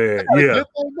 Oh, man. Yeah. Good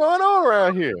thing going on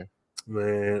around here.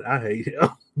 Man, I hate him.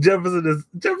 Jefferson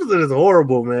is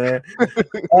horrible, man.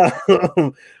 What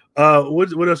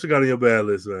else you got on your bad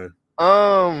list, man?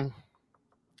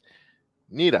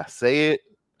 Need I say it?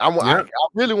 I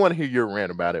really want to hear your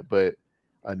rant about it, but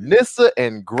Anissa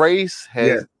and Grace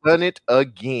has done it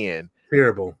again.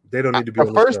 Terrible. They don't need to be.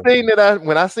 The first thing that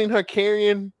when I seen her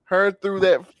carrying her through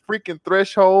that freaking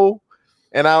threshold,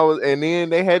 and then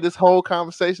they had this whole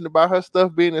conversation about her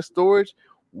stuff being in storage.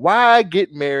 Why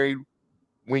get married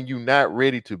when you're not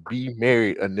ready to be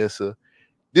married, Anissa?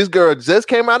 This girl just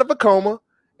came out of a coma,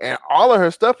 and all of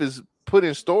her stuff is put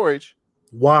in storage.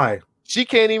 Why? She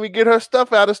can't even get her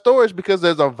stuff out of storage because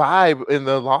there's a vibe in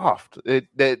the loft.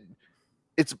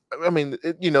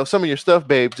 Some of your stuff,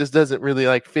 babe, just doesn't really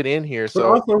like fit in here. But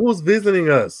so also, who's visiting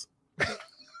us?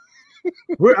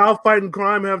 We're out fighting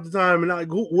crime half the time, and like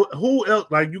who else?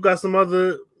 Like, you got some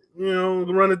other,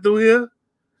 running through here.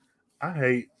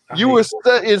 You were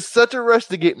in such a rush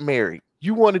to get married.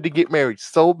 You wanted to get married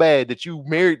so bad that you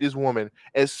married this woman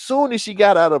as soon as she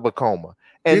got out of a coma.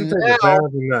 And now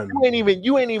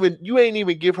you ain't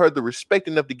even give her the respect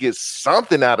enough to get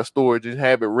something out of storage and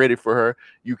have it ready for her.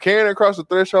 You carrying her across the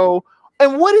threshold.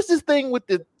 And what is this thing with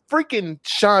the freaking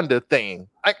Shonda thing?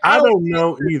 I don't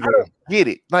know either. I don't get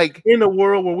it. Like, in a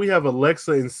world where we have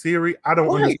Alexa and Siri, I don't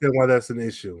understand why that's an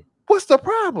issue. What's the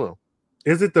problem?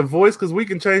 Is it the voice? Because we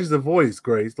can change the voice,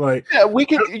 Grace. Like, yeah, we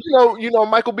can.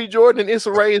 Michael B. Jordan and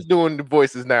Issa Rae is doing the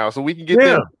voices now, so we can get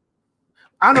them.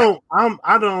 I don't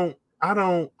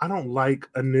like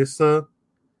Anissa,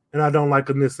 and I don't like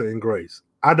Anissa and Grace.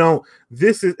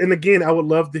 And again, I would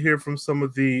love to hear from some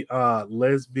of the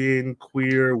lesbian,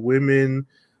 queer, women,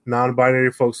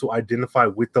 non-binary folks who identify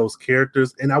with those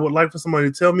characters. And I would like for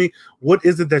somebody to tell me, what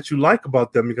is it that you like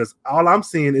about them? Because all I'm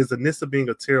seeing is Anissa being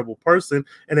a terrible person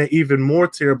and an even more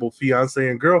terrible fiance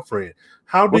and girlfriend.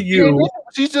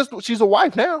 She's a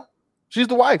wife now. She's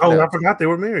the wife. Oh, now. I forgot they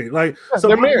were married. Like,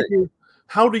 they're married.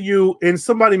 how do you? And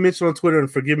somebody mentioned on Twitter,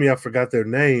 and forgive me, I forgot their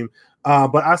name.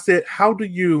 But I said, how do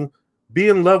you be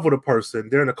in love with a person?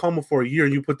 They're in a coma for a year,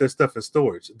 and you put their stuff in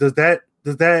storage. Does that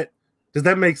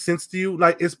make sense to you?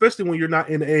 Like, especially when you're not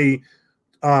in a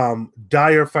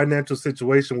dire financial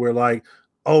situation where, like,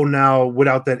 oh, now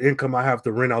without that income, I have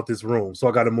to rent out this room, so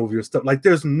I got to move your stuff. Like,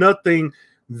 there's nothing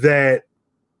that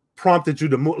prompted you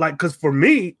to move. Like, because for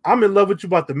me, I'm in love with you,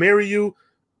 about to marry you.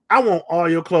 I want all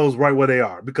your clothes right where they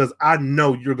are because I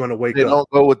know you're going to wake up. They don't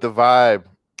go with the vibe,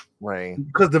 Rain.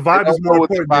 Because the vibe is more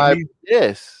important than me.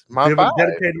 Yes, my vibe.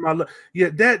 Dedicating my love. Yeah,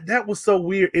 that was so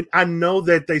weird. And I know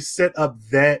that they set up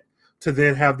that to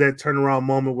then have that turnaround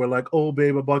moment where, like, oh,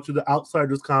 babe, I bought you the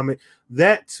Outsiders comic.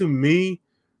 That, to me,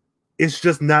 it's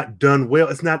just not done well.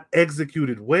 It's not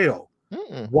executed well.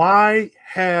 Why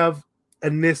have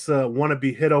Anissa want to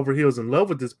be head over heels in love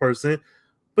with this person,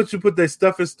 but you put their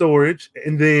stuff in storage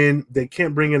and then they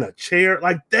can't bring in a chair?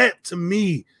 Like, that to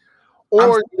me.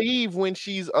 Or leave when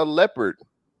she's a leopard.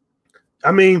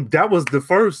 I mean, that was the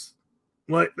first.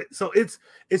 Like, so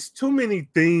it's too many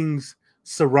things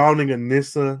surrounding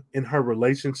Anissa and her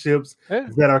relationships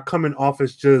that are coming off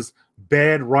as just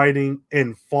bad writing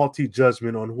and faulty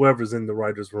judgment on whoever's in the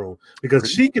writer's room. Because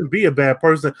she can be a bad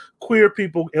person. Queer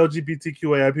people,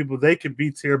 LGBTQAI people, they can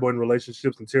be terrible in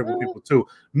relationships and terrible people too.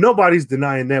 Nobody's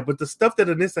denying that. But the stuff that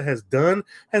Anissa has done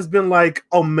has been like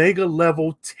Omega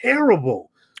level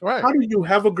terrible. Right. How do you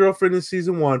have a girlfriend in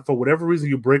season 1? For whatever reason,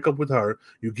 you break up with her.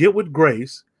 You get with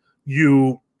Grace.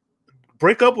 You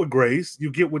break up with Grace.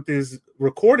 You get with this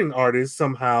recording artist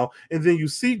somehow. And then you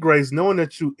see Grace, knowing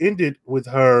that you ended with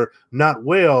her not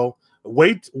well,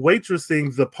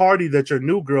 waitressing the party that your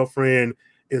new girlfriend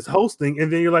is hosting.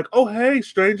 And then you're like, oh, hey,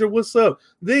 stranger, what's up?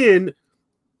 Then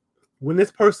when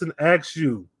this person asks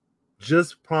you,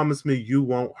 just promise me you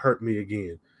won't hurt me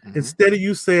again. Instead of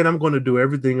you saying, I'm going to do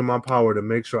everything in my power to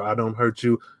make sure I don't hurt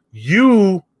you,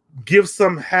 you give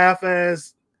some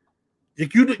half-ass.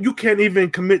 You can't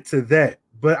even commit to that.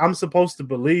 But I'm supposed to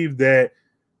believe that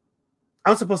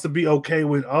I'm supposed to be okay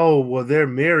with, oh, well, they're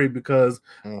married because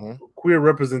queer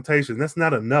representation. That's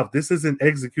not enough. This isn't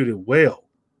executed well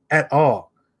at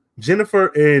all. Jennifer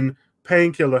and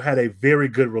Painkiller had a very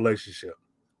good relationship.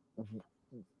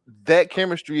 That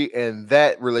chemistry and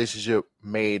that relationship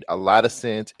made a lot of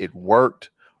sense. It worked.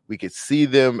 We could see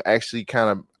them actually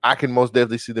I can most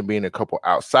definitely see them being a couple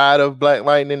outside of Black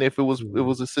Lightning if it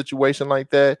was a situation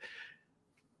like that.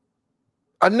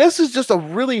 Anissa's just a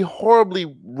really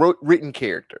horribly written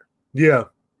character. Yeah.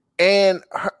 And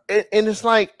it's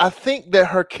like, I think that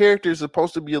her character is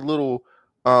supposed to be a little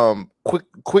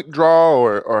quick draw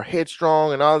or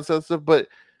headstrong and all this other stuff, but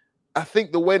I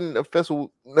think the way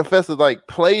Nefessa like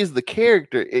plays the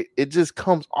character, it just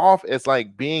comes off as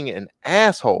like being an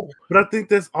asshole. But I think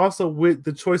that's also with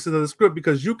the choices of the script,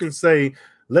 because you can say,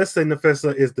 let's say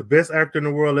Nefessa is the best actor in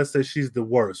the world. Let's say she's the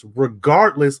worst.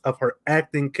 Regardless of her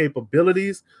acting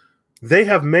capabilities, they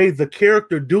have made the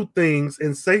character do things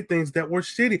and say things that were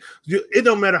shitty. It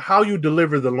don't matter how you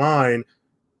deliver the line.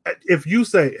 If you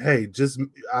say, hey,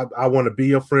 I want to be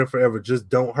your friend forever, just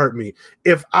don't hurt me.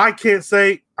 If I can't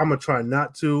say, I'm going to try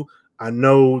not to. I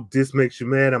know this makes you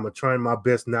mad. I'm going to try my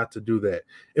best not to do that.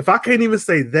 If I can't even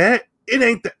say that, it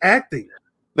ain't the acting.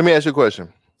 Let me ask you a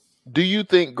question. Do you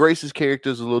think Grace's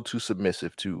character is a little too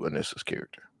submissive to Anissa's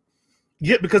character?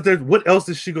 Yeah, because what else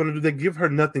is she going to do? They give her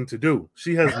nothing to do.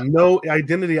 She has no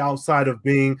identity outside of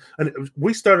being.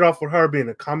 We started off with her being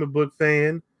a comic book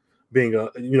fan, being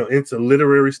into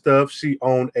literary stuff. She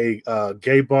owned a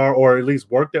gay bar, or at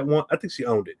least worked at one. I think she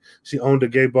owned it. She owned a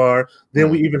gay bar. Then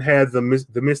we even had the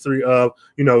mystery of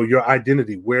your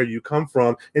identity, where you come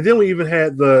from, and then we even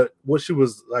had what she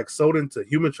was like sold into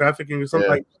human trafficking or something.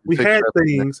 Like we had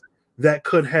things that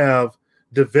could have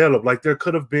developed. Like there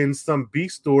could have been some B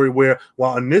story where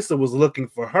while Anissa was looking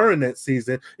for her in that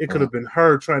season, it could have been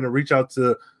her trying to reach out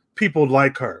to people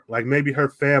like her, like maybe her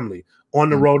family, on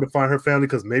the road to find her family,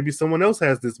 because maybe someone else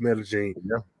has this meta gene.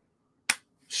 Yeah.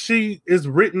 She is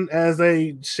written as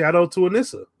a shadow to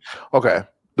Anissa. Okay.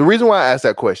 The reason why I asked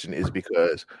that question is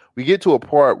because we get to a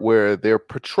part where they're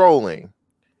patrolling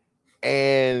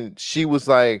and she was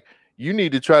like, you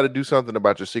need to try to do something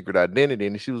about your secret identity.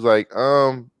 And she was like,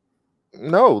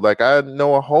 no, like I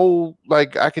know I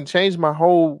can change my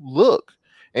whole look.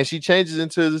 And she changes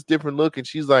into this different look and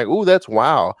she's like, oh, that's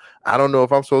wild. I don't know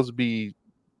if I'm supposed to be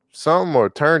something or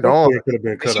turned on.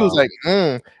 She was like,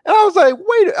 and I was like,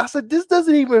 wait, I said, this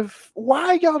doesn't even, why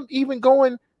are y'all even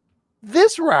going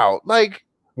this route? Like,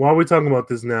 why are we talking about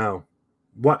this now?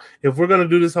 What if we're gonna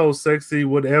do this whole sexy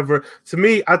whatever? To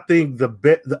me, I think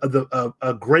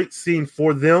a great scene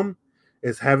for them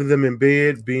is having them in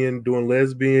bed, doing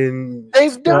lesbian.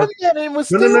 They've stuff. done that, and it was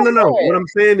No. still What I'm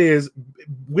saying is,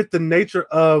 with the nature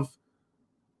of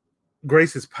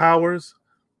Grace's powers,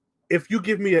 if you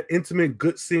give me an intimate,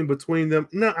 good scene between them,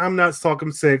 no, I'm not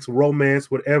talking sex,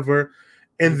 romance, whatever,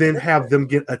 and then have them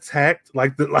get attacked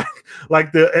like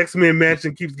the X-Men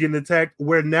mansion keeps getting attacked,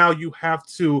 where now you have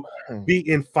to be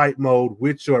in fight mode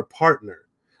with your partner.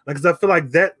 Like, because I feel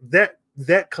like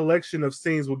that collection of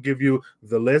scenes will give you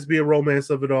the lesbian romance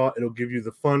of it all. It'll give you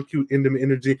the fun, cute, intimate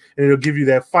energy, and it'll give you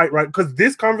that fight, right? Because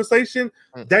this conversation,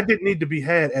 that didn't need to be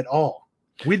had at all.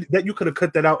 That you could have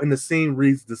cut that out, and the scene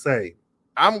reads the same.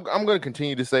 I'm going to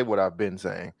continue to say what I've been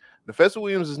saying. Nefessa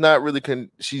Williams is not really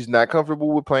she's not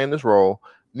comfortable with playing this role.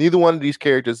 Neither one of these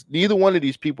characters, neither one of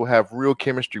these people have real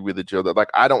chemistry with each other.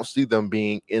 Like, I don't see them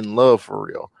being in love for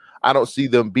real. I don't see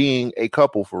them being a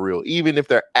couple for real. Even if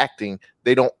they're acting,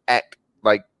 they don't act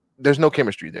like there's no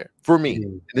chemistry there for me.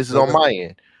 Mm-hmm. This is on my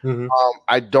end. Mm-hmm.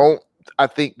 I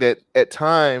think that at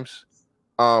times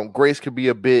Grace could be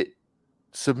a bit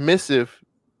submissive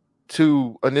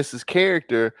to Anissa's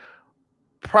character,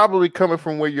 probably coming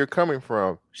from where you're coming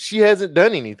from. She hasn't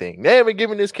done anything. They haven't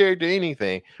given this character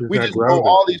anything. We just know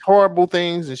all these horrible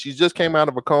things, and she just came out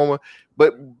of a coma.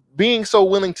 But being so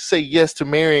willing to say yes to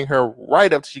marrying her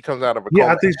right after she comes out of a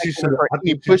coma, I think she should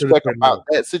push back about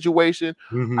that situation.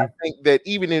 Mm-hmm. I think that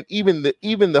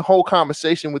even the whole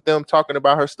conversation with them talking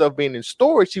about her stuff being in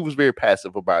storage, she was very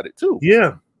passive about it too.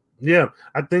 Yeah,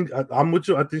 I think I'm with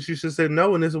you. I think she should say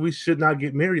no, and this we should not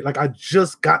get married. Like, I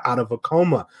just got out of a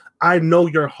coma. I know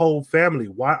your whole family.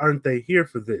 Why aren't they here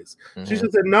for this? Mm-hmm. She should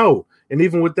have said no. And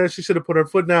even with that, she should have put her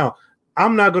foot down.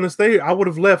 I'm not going to stay here. I would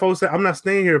have left. I would say, I'm not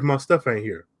staying here if my stuff ain't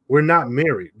here. We're not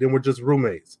married. Then we're just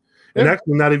roommates. And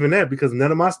actually not even that, because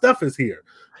none of my stuff is here.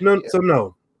 No, so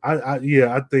no. I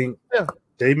think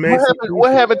they made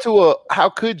what happened to how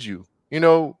could you? You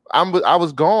know, I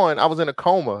was gone. I was in a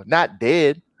coma, not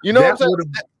dead. You know what I'm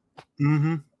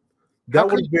saying? That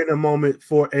would have been a moment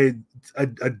for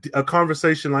a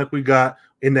conversation like we got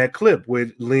in that clip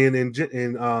with Lynn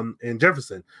and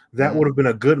Jefferson. That would have been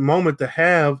a good moment to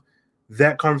have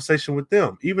that conversation with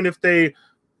them, even if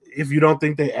you don't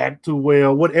think they act too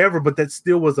well, whatever. But that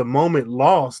still was a moment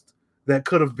lost that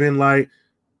could have been like,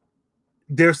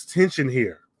 there's tension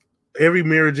here. Every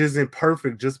marriage isn't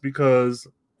perfect just because,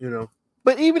 you know.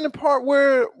 But even the part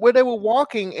where they were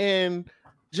walking and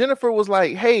Jennifer was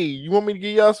like, "Hey, you want me to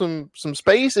give y'all some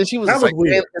space?" And she was like,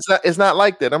 "It's not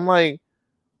like that." I'm like,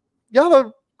 "Y'all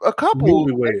are a couple.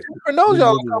 Jennifer knows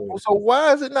y'all a couple. So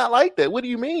why is it not like that? What do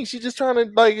you mean? She's just trying to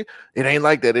like, it ain't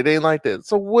like that. It ain't like that.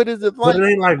 So what is it like? But it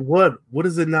ain't like what? What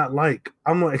is it not like?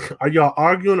 I'm like, are y'all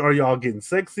arguing? Are y'all getting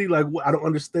sexy? Like, I don't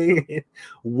understand.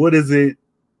 What is it?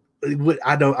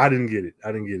 I didn't get it.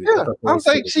 Yeah, I'm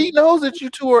like, she knows that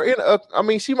you two are in a. I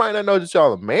mean, she might not know that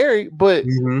y'all are married, but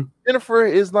Jennifer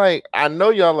is like, I know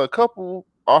y'all are a couple.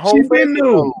 Our whole She's been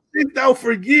new. She's known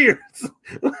for years.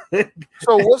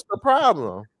 So what's the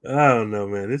problem? I don't know,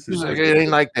 man. This is like, it ain't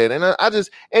like that. And I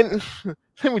just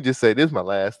let me just say this is my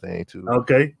last thing too.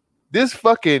 Okay, this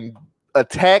fucking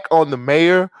attack on the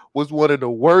mayor was one of the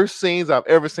worst scenes I've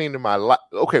ever seen in my life.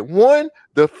 Okay, one,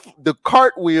 the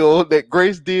cartwheel that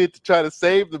Grace did to try to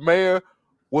save the mayor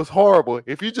was horrible.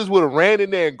 If you just would have ran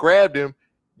in there and grabbed him,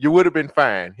 you would have been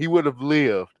fine. He would have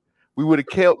lived. We would have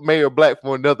kept Mayor Black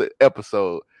for another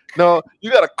episode. No, you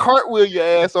got to cartwheel your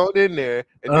ass on in there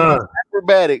and do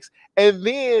acrobatics. And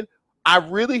then I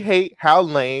really hate how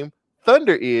lame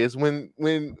Thunder is when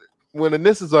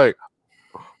Anissa's like,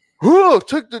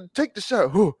 take the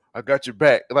shot. I got your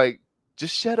back. Like,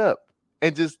 just shut up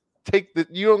and just take the.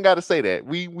 You don't got to say that.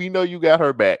 We know you got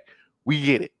her back. We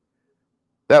get it.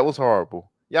 That was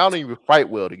horrible. Y'all don't even fight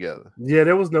well together. Yeah,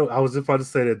 there was no. I was just about to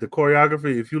say that the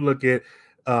choreography. If you look at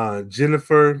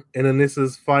Jennifer and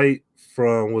Anissa's fight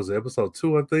from episode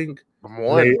 2, I think.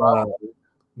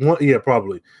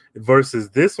 Probably versus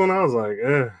this one. I was like,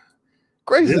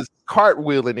 Grace is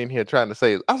cartwheeling in here trying to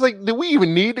say it. I was like, did we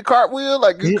even need the cartwheel?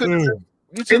 Like, you could. And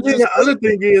then the other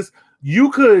thing is,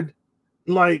 you could,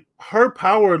 like, her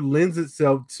power lends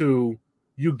itself to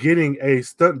you getting a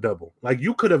stunt double. Like,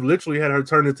 you could have literally had her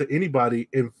turn into anybody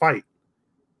and fight,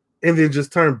 and then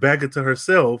just turn back into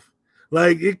herself.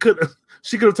 Like, she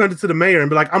could have turned into the mayor and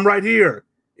be like, "I'm right here."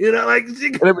 You know, like,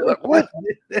 she could be like, "What?"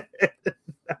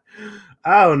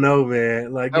 I don't know,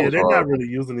 man. Like, they're not really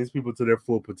using these people to their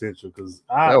full potential, because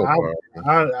I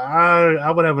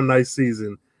would have a nice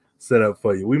season set up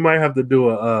for you. We might have to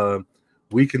do a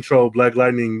We Control Black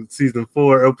Lightning season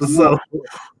 4 episode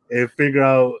and figure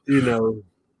out, you know.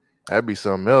 That'd be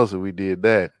something else if we did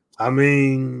that. I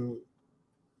mean,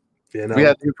 You know? We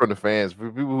have to hear from the fans. For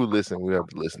people who listen, we have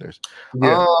the listeners.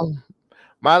 Yeah.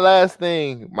 My last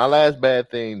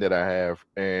bad thing that I have,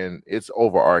 and it's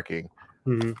overarching.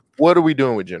 Mm-hmm. What are we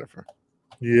doing with Jennifer?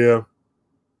 Yeah.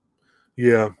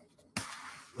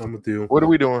 I'm with you. What are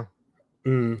we doing?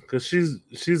 Because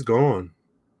she's gone.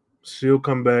 She'll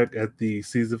come back at the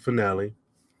season finale,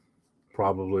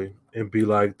 probably, and be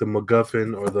like the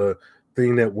MacGuffin or the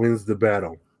thing that wins the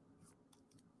battle.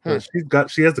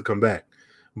 She has to come back,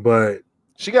 but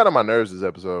she got on my nerves this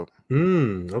episode.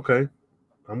 Okay,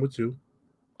 I'm with you.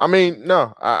 I mean,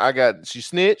 no, she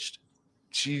snitched.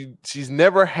 She's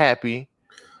never happy.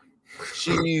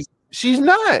 She's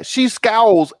not. She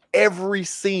scowls every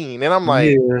scene, and I'm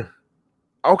like,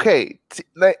 okay.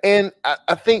 And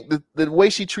I think the way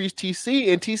she treats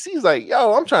TC, and TC's like,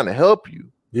 yo, I'm trying to help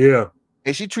you. Yeah.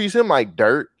 And she treats him like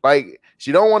dirt. Like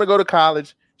she don't want to go to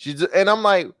college. And I'm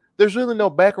like, there's really no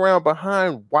background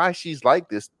behind why she's like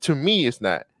this. To me, it's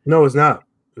not. No, it's not.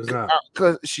 It's not.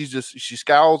 Because she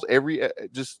scowls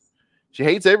she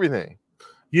hates everything.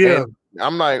 Yeah. And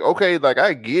I'm like, okay, like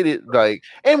I get it. Like,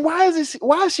 and why is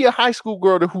she a high school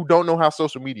girl who don't know how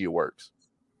social media works?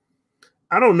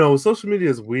 I don't know. Social media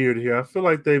is weird here. I feel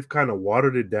like they've kind of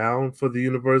watered it down for the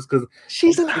universe because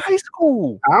she's in high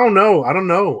school. I don't know. I'm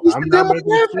not.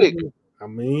 I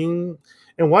mean,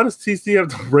 and why does TC have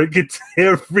to break it to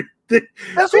everything?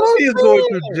 That's TC is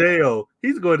going to jail.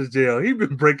 He's going to jail. He's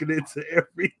been breaking it to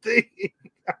everything.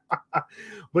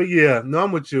 But yeah, no,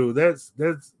 I'm with you. That's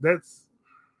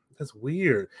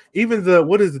weird. Even the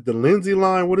the Lindsay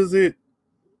line? What is it?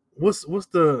 What's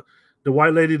the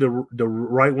white lady, the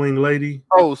right wing lady?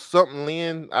 Oh, something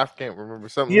Lynn. I can't remember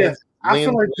something. Yeah, I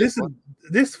feel like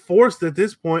this forced at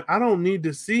this point. I don't need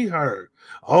to see her.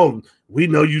 Oh, we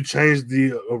know you changed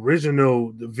the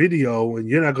original video, and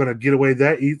you're not going to get away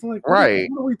that easy. Like, right?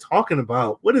 What are we talking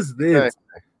about? What is this?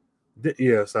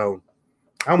 Yeah, so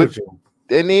I'm with you.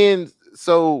 And then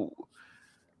so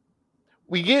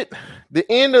we get the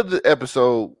end of the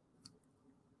episode.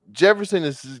 Jefferson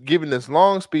is giving this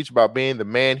long speech about being the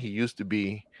man he used to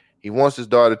be. He wants his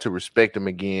daughter to respect him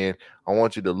again. I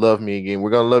want you to love me again. We're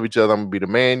going to love each other. I'm going to be the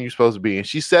man you're supposed to be. And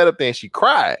she sat up there and she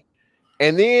cried.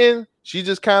 And then she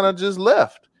just kind of just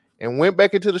left and went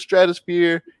back into the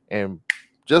stratosphere. And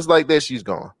just like that, she's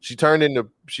gone. She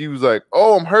was like,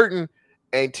 oh, I'm hurting.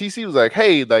 And TC was like,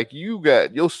 hey, like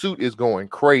your suit is going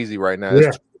crazy right now.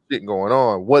 There's shit going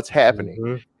on. What's happening?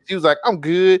 Mm-hmm. She was like, I'm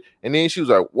good. And then she was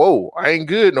like, whoa, I ain't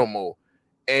good no more.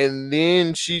 And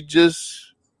then she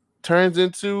just turns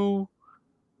into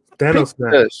Thanos.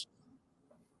 It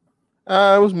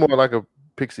was more like a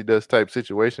pixie dust type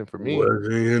situation for me.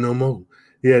 No more.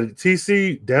 Yeah,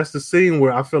 TC, that's the scene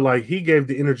where I feel like he gave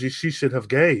the energy she should have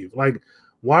gave. Like,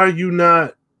 why are you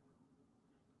not?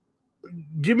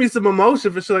 Give me some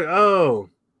emotion. But she's like, oh.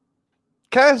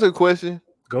 Can I ask a question?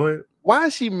 Go ahead. Why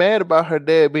is she mad about her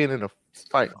dad being in a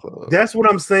fight club? That's what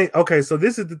I'm saying. Okay, so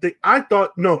this is the thing. I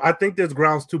think there's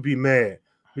grounds to be mad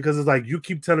because it's like you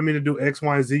keep telling me to do X,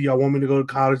 Y, and Z. Y'all want me to go to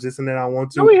college, this and that. I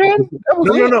want to.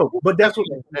 No. But that's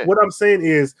what I'm saying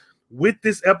is with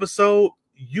this episode,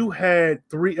 you had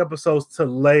 3 episodes to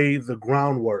lay the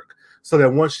groundwork so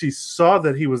that once she saw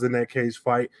that he was in that cage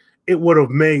fight, it would have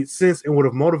made sense and would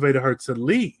have motivated her to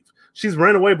leave. She's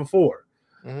ran away before.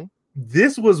 Mm-hmm.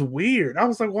 This was weird. I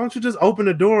was like, why don't you just open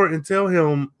the door and tell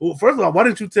him? Well, first of all, why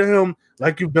didn't you tell him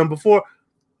like you've done before?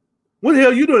 What the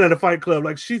hell are you doing at a fight club?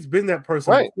 Like, she's been that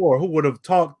person before who would have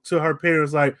talked to her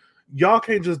parents like, y'all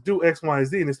can't just do X, Y, and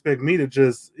Z and expect me to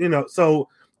just, So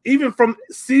even from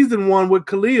season 1 with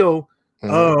Khalil,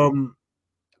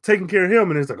 taking care of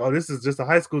him, and it's like, oh, this is just a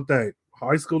high school thing.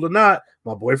 High school or not,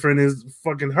 my boyfriend is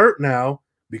fucking hurt now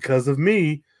because of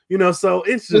me. So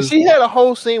it's just. She had a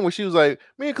whole scene where she was like,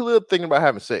 me and Khalil thinking about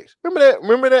having sex.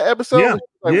 Remember that episode? Yeah,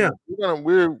 like,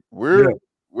 we're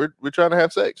trying to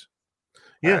have sex.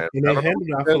 Yeah, and they handled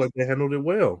it. I feel like they handled it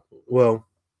well. Well,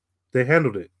 they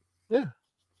handled it. Yeah.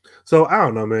 So I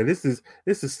don't know, man. This is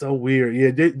so weird.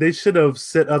 Yeah, they should have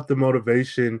set up the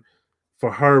motivation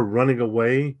for her running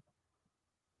away.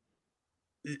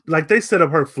 Like they set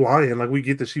up her flying. Like we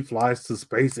get that she flies to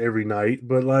space every night,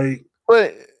 but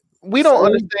we don't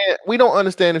understand. We don't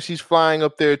understand if she's flying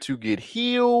up there to get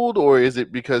healed, or is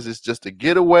it because it's just a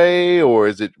getaway,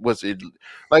 or was it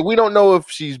like we don't know if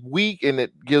she's weak and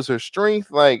it gives her strength.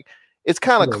 Like it's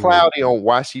kind of cloudy on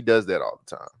why she does that all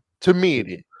the time. To me, it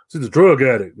is. She's a drug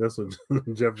addict. That's what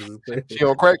Jefferson said. She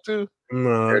on crack too?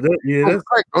 No, that's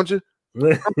crack, don't you?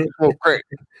 Crack.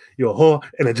 You're a whore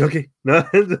and a junkie. No,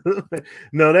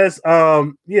 that's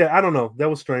I don't know. That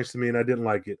was strange to me, and I didn't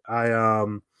like it.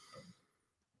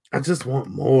 I just want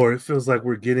more. It feels like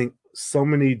we're getting so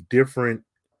many different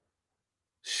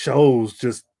shows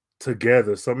just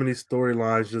together, so many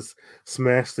storylines just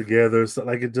smashed together. So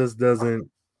like it just doesn't.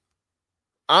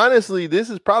 Honestly, this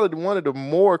is probably one of the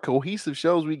more cohesive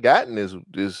shows we got in this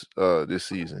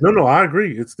season. No, I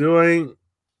agree. It still ain't.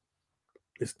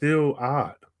 It's still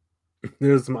odd.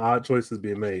 There's some odd choices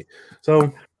being made.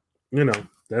 So,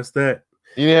 that's that.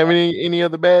 You didn't have any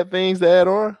other bad things to add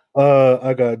on?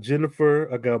 I got Jennifer.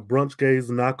 I got Brunch Gay's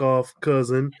knockoff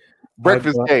cousin.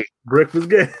 Breakfast Gay. Breakfast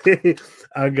Gay.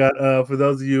 I got for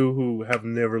those of you who have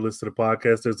never listened to the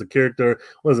podcast, there's a character.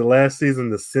 Was it last season,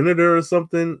 the Senator or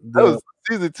something? That was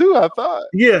season 2, I thought.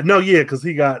 Yeah, because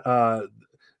he got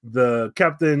the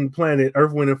Captain Planet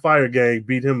Earth, Wind, and Fire gang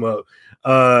beat him up.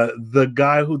 The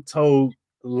guy who told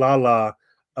Lala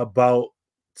about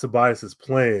Tobias's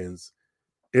plans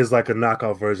is like a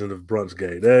knockoff version of Brunch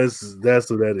Gay. That's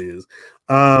what that is.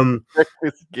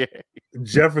 Breakfast Gay.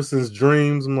 Jefferson's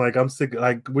Dreams. I'm sick.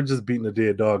 Like, we're just beating a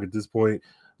dead dog at this point.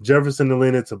 Jefferson and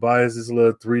Lynn and Tobias's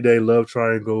little 3-day love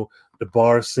triangle, the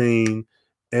bar scene,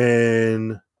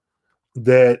 and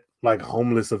that like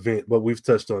homeless event. But we've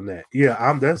touched on that.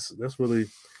 Yeah, that's really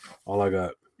all I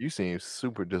got. You seem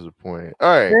super disappointed.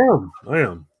 All right. I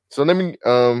am. So let me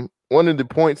one of the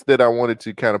points that I wanted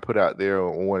to kind of put out there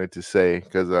or wanted to say,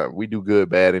 because we do good,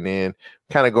 bad, and then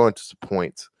kind of go into some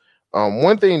points.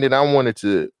 One thing that I wanted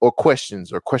to, or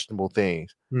questions or questionable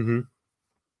things. Mm-hmm.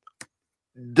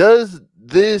 Does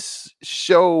this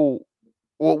show,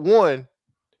 well, one,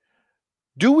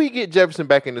 do we get Jefferson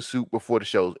back in the suit before the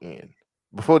show's end?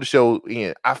 I feel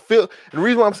the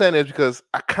reason why I'm saying that is because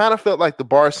I kind of felt like the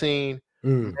bar scene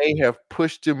may have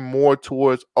pushed him more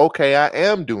towards, okay, I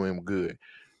am doing good.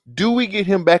 Do we get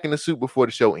him back in the suit before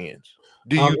the show ends?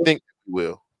 Do you think we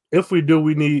will? If we do,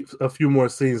 we need a few more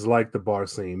scenes like the bar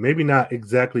scene. Maybe not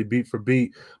exactly beat for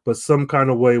beat, but some kind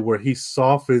of way where he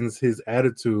softens his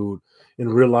attitude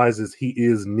and realizes he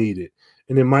is needed.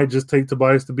 And it might just take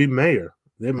Tobias to be mayor.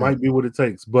 It might be what it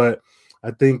takes. But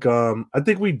I think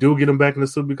we do get him back in the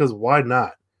suit, because why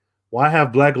not? Why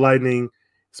have Black Lightning,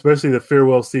 especially the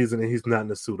farewell season, and he's not in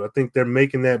the suit? I think they're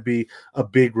making that be a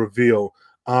big reveal.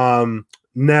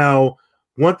 Now,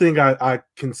 one thing I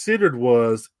considered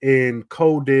was in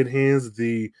Cold Dead Hands,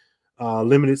 the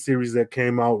limited series that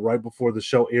came out right before the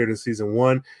show aired in season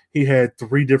 1, he had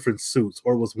 3 different suits,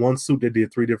 or it was one suit that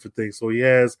did 3 different things. So he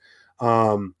has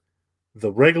the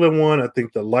regular one, I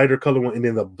think the lighter color one, and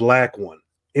then the black one.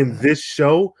 In this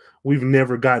show, we've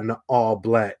never gotten an all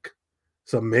black.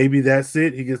 So maybe that's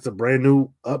it. He gets a brand new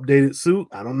updated suit.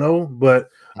 I don't know, but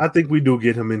I think we do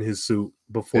get him in his suit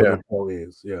before the show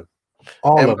ends. Yeah.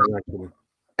 All of them, actually.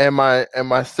 And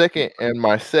my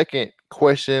second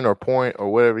question or point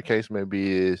or whatever the case may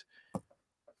be is,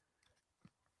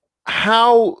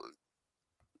 how,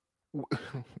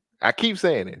 I keep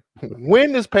saying it,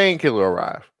 when does Painkiller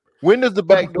arrive? When does the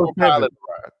backdoor pilot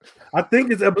arrive? I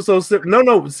think it's episode 7.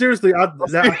 No, seriously, I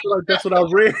feel like that's what I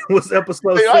read was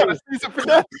episode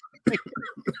 7.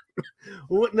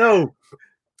 No,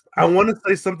 I want to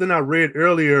say something I read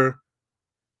earlier.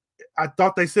 I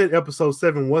thought they said episode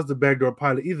 7 was the backdoor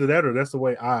pilot. Either that or that's the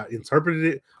way I interpreted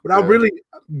it. But I've really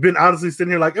been honestly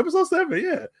sitting here like episode 7,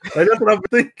 yeah. Like, that's what I've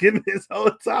been thinking this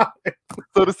whole time.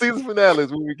 So the season finale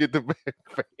is when we get the back.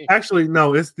 Actually,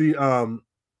 no, it's the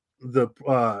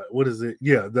what is it?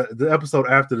 Yeah, the episode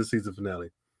after the season finale.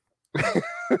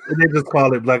 They just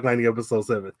call it Black Lightning episode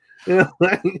 7.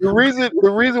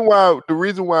 The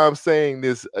reason why I'm saying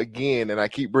this again, and I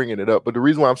keep bringing it up, but the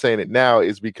reason why I'm saying it now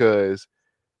is because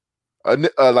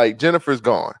like Jennifer's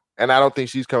gone, and I don't think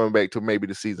she's coming back to maybe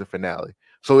the season finale.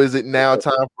 So is it now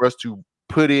time for us to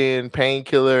put in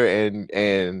Painkiller and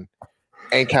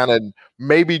kind of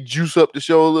maybe juice up the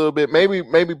show a little bit? Maybe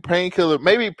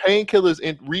Painkiller's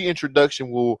reintroduction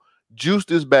will juice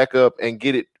this back up and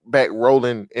get it back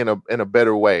rolling in a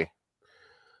better way.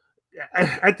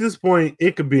 At this point,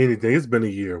 it could be anything. It's been a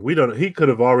year. We don't. He could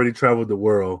have already traveled the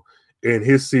world, and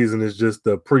his season is just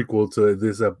a prequel to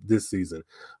this season.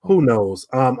 Who knows?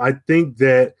 I think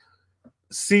that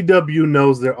CW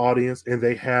knows their audience, and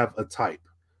they have a type.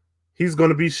 He's going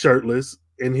to be shirtless,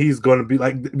 and he's going to be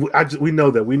like. We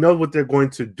know that. We know what they're going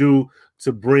to do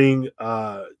to bring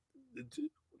to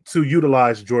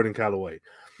utilize Jordan Calloway.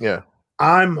 Yeah,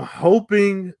 I'm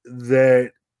hoping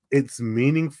that it's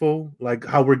meaningful, like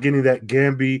how we're getting that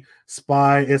Gambi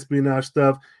spy espionage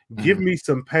stuff. Give me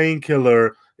some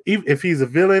Painkiller. If he's a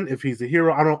villain, if he's a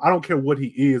hero, I don't care what he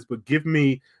is, but give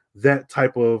me that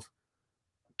type of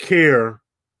care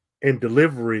and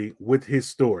delivery with his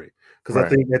story. Because I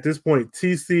think at this point,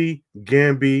 TC,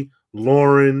 Gambi,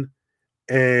 Lauren,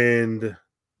 and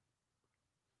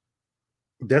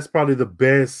that's probably the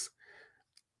best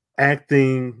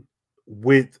acting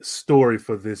with story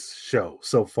for this show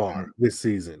so far this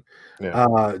season.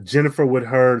 Yeah. Jennifer with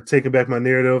her Taking Back My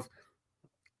Narrative,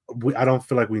 I don't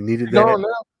feel like we needed that. No,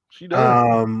 she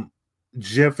does.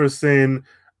 Jefferson,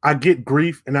 I get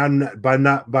grief, and I'm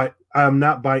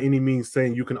not by any means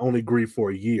saying you can only grieve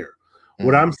for a year.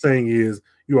 What I'm saying is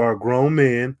you are a grown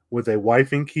man with a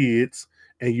wife and kids,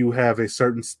 and you have a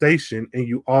certain station, and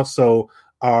you also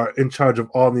are in charge of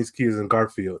all these kids in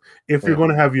Garfield. If you're going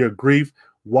to have your grief,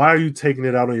 why are you taking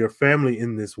it out on your family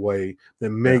in this way that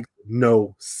makes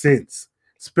no sense,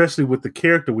 especially with the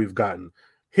character we've gotten?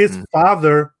 His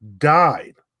father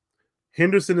died.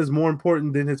 Henderson is more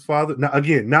important than his father. Now,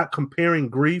 again, not comparing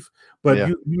grief, but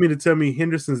you mean to tell me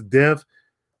Henderson's death,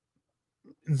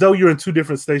 though you're in two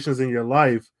different stations in your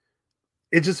life,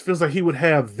 it just feels like he would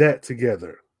have that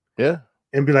together. Yeah.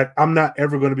 And be like, I'm not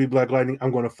ever going to be Black Lightning.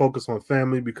 I'm going to focus on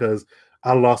family because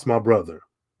I lost my brother.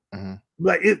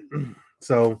 Like it.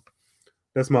 So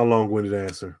that's my long-winded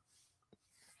answer.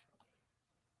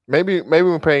 Maybe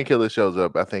when Painkiller shows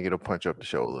up, I think it'll punch up the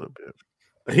show a little bit.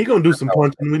 He gonna do some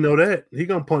punching. We know that. He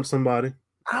gonna punch somebody.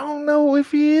 I don't know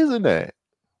if he is in that.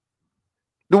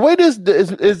 The way this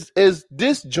is as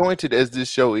disjointed as this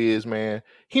show is, man,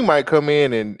 he might come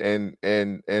in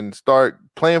and start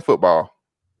playing football.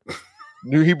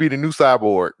 He'd be the new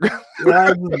Cyborg.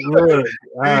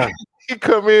 He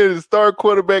come in and start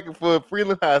quarterbacking for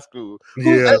Freeland High School.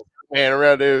 Who's that man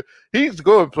around there? He's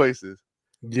going places.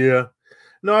 Yeah.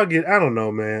 No, I don't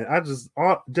know, man.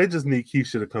 They just need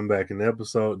Keisha to come back in the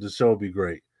episode. The show will be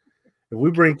great. If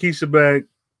we bring Keisha back,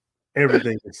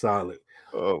 everything is solid.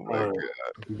 Oh my god.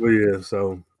 But yeah,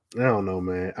 so I don't know,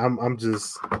 man. I'm gonna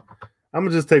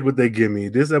just take what they give me.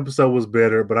 This episode was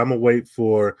better, but I'm gonna wait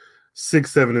for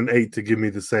 6, 7, and 8 to give me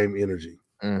the same energy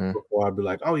before I'll be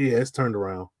like, oh yeah, it's turned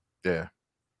around. Yeah.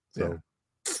 So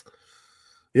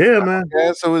yeah, man.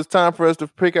 Yeah, so it's time for us to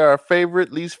pick our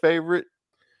favorite, least favorite.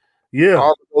 Yeah.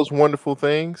 All of those wonderful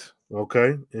things.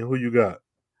 Okay. And who you got?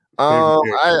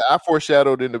 I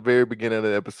foreshadowed in the very beginning of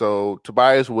the episode,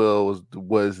 Tobias Wells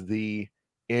was the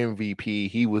MVP.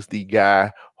 He was the guy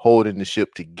holding the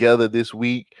ship together this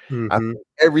week. I think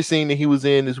every scene that he was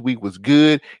in this week was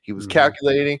good. He was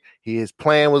calculating. His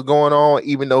plan was going on,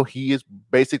 even though he is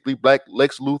basically Black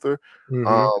Lex Luthor,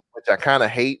 which I kind of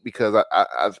hate because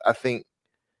I think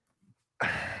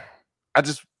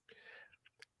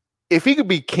if he could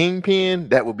be Kingpin,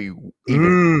 that would be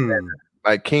even better.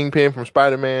 Like Kingpin from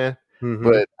Spider-Man.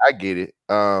 But I get it.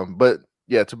 But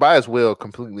yeah, Tobias Wells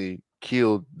completely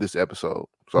killed this episode.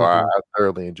 So I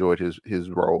thoroughly enjoyed his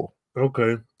role.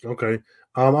 Okay.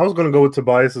 I was going to go with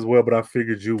Tobias as well, but I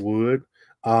figured you would.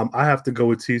 I have to go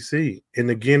with TC. And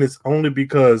again, it's only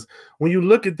because when you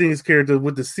look at these characters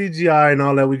with the CGI and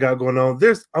all that we got going on,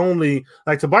 there's only,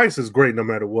 like, Tobias is great no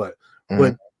matter what.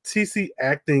 But TC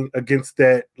acting against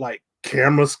that, like,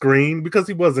 camera screen, because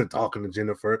he wasn't talking to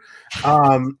Jennifer.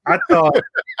 I thought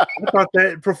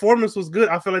that performance was good.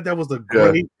 I feel like that was a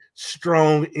great,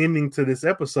 strong ending to this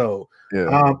episode.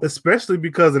 Especially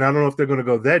because, and I don't know if they're going to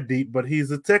go that deep, but he's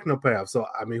a technopath. So,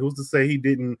 I mean, who's to say he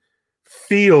didn't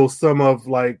feel some of,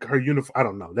 like, her uniform? I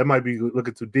don't know. That might be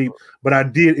looking too deep, but I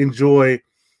did enjoy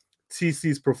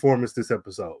TC's performance this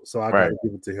episode. So I got to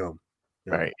give it to him.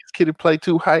 Yeah. Right. His kid play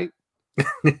too hype.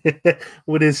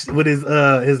 with his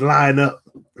lineup,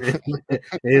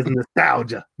 his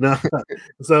nostalgia. No.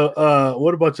 So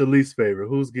what about your least favorite?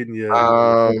 Who's getting your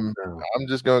I'm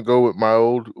just gonna go with my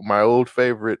old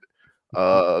favorite,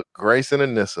 Grayson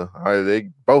and Nissa.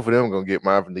 Both of them gonna get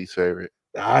my least favorite.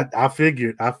 I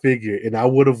figured, and I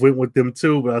would have went with them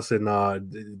too, but I said, nah,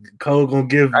 Cole gonna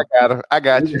give. I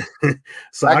got you.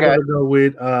 So I gotta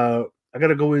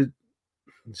go with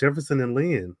Jefferson and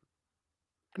Lynn.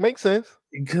 Makes sense,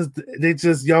 because they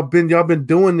just y'all been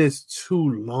doing this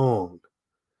too long.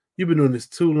 You've been doing this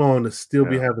too long to still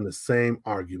be having the same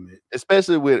argument,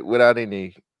 especially without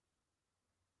any.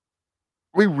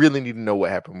 We really need to know what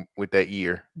happened with that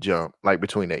year jump, like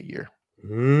between that year.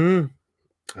 I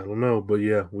don't know, but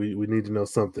yeah, we need to know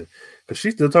something, because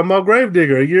she's still talking about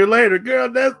Gravedigger a year later. Girl,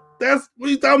 that's what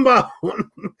you talking about.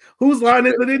 Whose line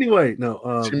is it anyway?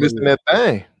 No, she missing that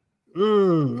thing.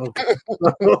 Okay.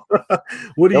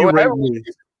 What do you rate me?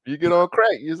 You get on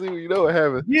crack, you see, you know what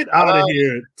happens. Get out of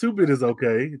here. 2-bit is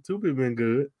okay. 2-bit been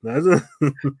good. You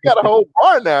got a whole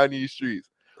bar now in these streets.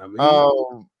 I mean,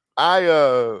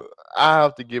 I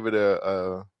have to give it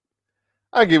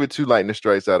I give it 2 lightning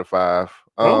strikes out of 5.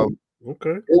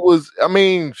 Okay. It was. I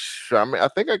mean, I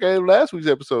think I gave last week's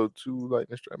episode 2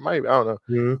 lightning strikes. Maybe, I don't know.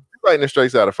 2 lightning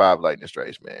strikes out of 5 lightning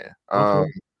strikes, man.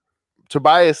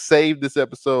 Tobias saved this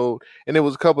episode, and there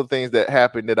was a couple of things that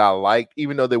happened that I liked,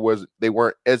 even though they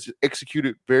weren't as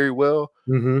executed very well.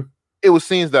 Mm-hmm. It was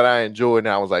scenes that I enjoyed, and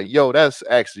I was like, "Yo, that's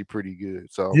actually pretty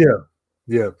good." So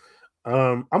yeah.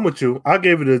 I'm with you. I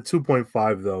gave it a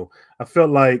 2.5 though. I felt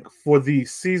like for the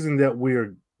season that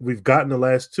we've gotten the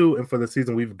last two, and for the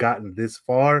season we've gotten this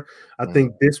far, I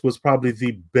think this was probably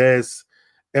the best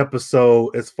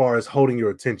episode as far as holding your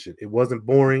attention. It wasn't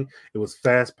boring. It was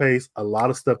fast paced. A lot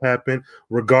of stuff happened.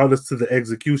 Regardless to the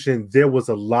execution, there was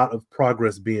a lot of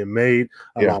progress being made.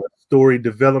 A lot of story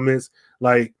developments.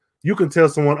 Like you can tell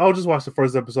someone, "Oh, just watch the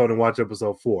first episode and watch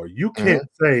episode 4." You can't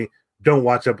say, "Don't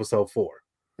watch episode 4."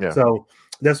 Yeah. So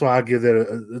that's why I give that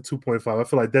a 2.5. I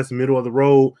feel like that's middle of the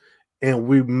road, and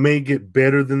we may get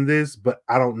better than this, but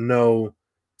I don't know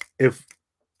if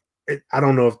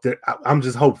I'm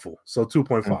just hopeful. So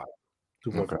 2.5.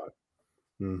 2.5. Okay.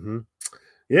 Mm-hmm.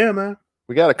 Yeah, man.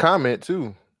 We got a comment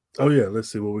too. Oh yeah, let's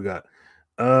see what we got.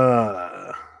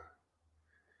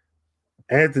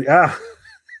 Anthony,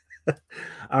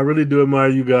 I really do admire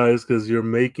you guys because you're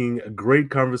making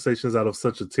great conversations out of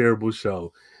such a terrible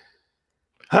show.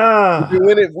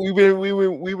 We've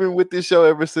been with this show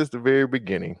ever since the very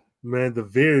beginning. Man, the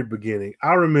very beginning.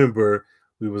 I remember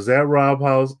we was at Rob's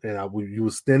house, and you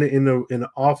was standing in the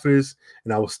office,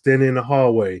 and I was standing in the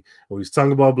hallway, and we was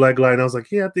talking about Black Light, and I was like,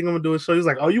 "Yeah, I think I'm gonna do a show." He's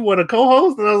like, "Oh, you want to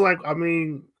co-host?" And I was like, "I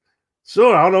mean,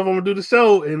 sure. I don't know if I'm gonna do the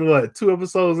show." And what, 2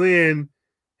 episodes in,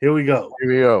 here we go.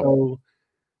 So,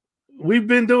 we've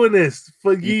been doing this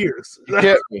for years. You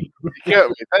kept me.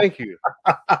 Thank you.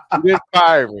 You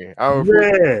inspired me.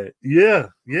 Yeah.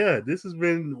 This has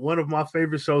been one of my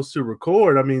favorite shows to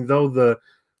record. I mean, though the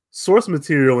source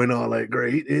material and all that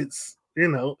great, it's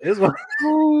it's one.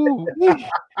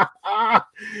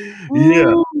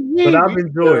 But I've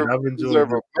enjoyed.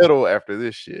 Deserve a medal after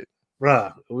this shit.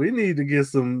 Right. We need to get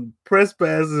some press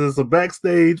passes, some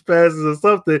backstage passes, or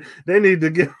something. They need to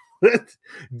get.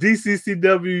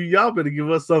 DCCW, y'all better give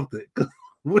us something.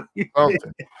 We've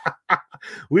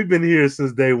been here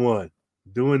since day one,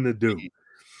 doing the do.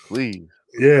 Please.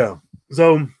 Yeah.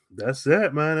 So that's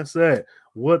it, man. That's it.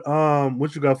 What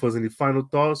you got for us? Any final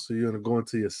thoughts? So you're gonna go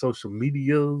into your social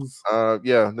medias?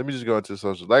 Yeah. Let me just go into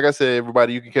social. Like I said,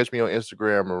 everybody, you can catch me on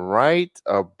Instagram right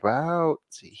about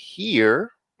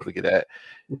here. Look at that.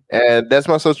 And that's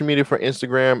my social media for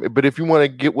Instagram. But if you want to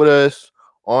get with us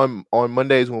on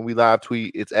Mondays when we live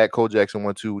tweet, it's at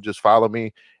ColeJackson12. Just follow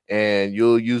me, and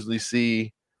you'll usually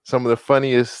see some of the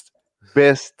funniest,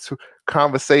 best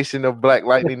conversation of Black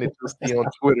Lightning that you'll see on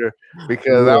Twitter,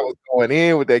 because I was going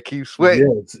in with that Keep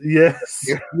Sweating. Yes.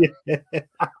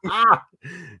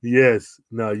 Yes.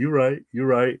 No, you're right.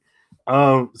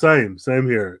 Same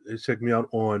here. Check me out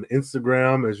on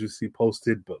Instagram, as you see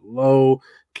posted below.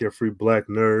 Carefree Black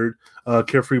Nerd.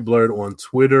 Carefree Blurred on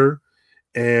Twitter.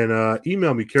 And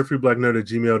email me,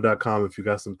 carefreeblacknerd@gmail.com, if you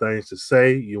got some things to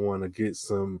say, you want to get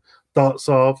some thoughts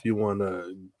off, you want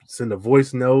to send a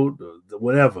voice note,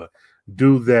 whatever,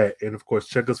 do that. And of course,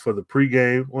 check us for the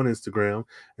pregame on Instagram,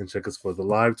 and check us for the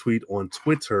live tweet on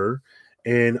Twitter.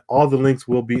 And all the links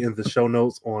will be in the show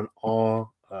notes on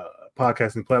all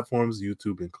podcasting platforms,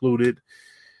 YouTube included.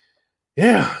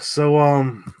 Yeah, so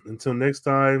until next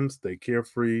time, stay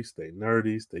carefree, stay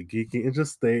nerdy, stay geeky, and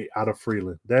just stay out of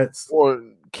Freeland. Or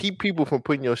keep people from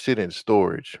putting your shit in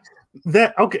storage.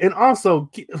 And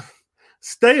also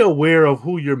stay aware of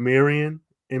who you're marrying,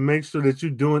 and make sure that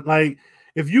you're doing, like,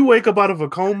 if you wake up out of a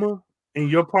coma and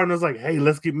your partner's like, "Hey,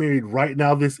 let's get married right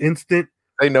now, this instant."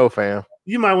 They know, fam.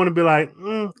 You might want to be like,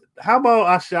 "How about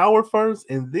I shower first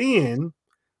and then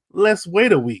let's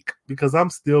wait a week because I'm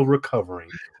still recovering."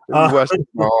 No, oh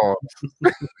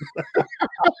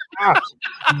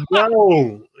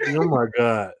my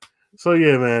God. So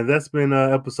yeah, man, that's been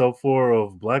episode 4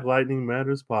 of Black Lightning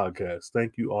Matters podcast.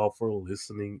 Thank you all for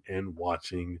listening and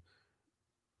watching.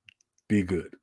 Be good.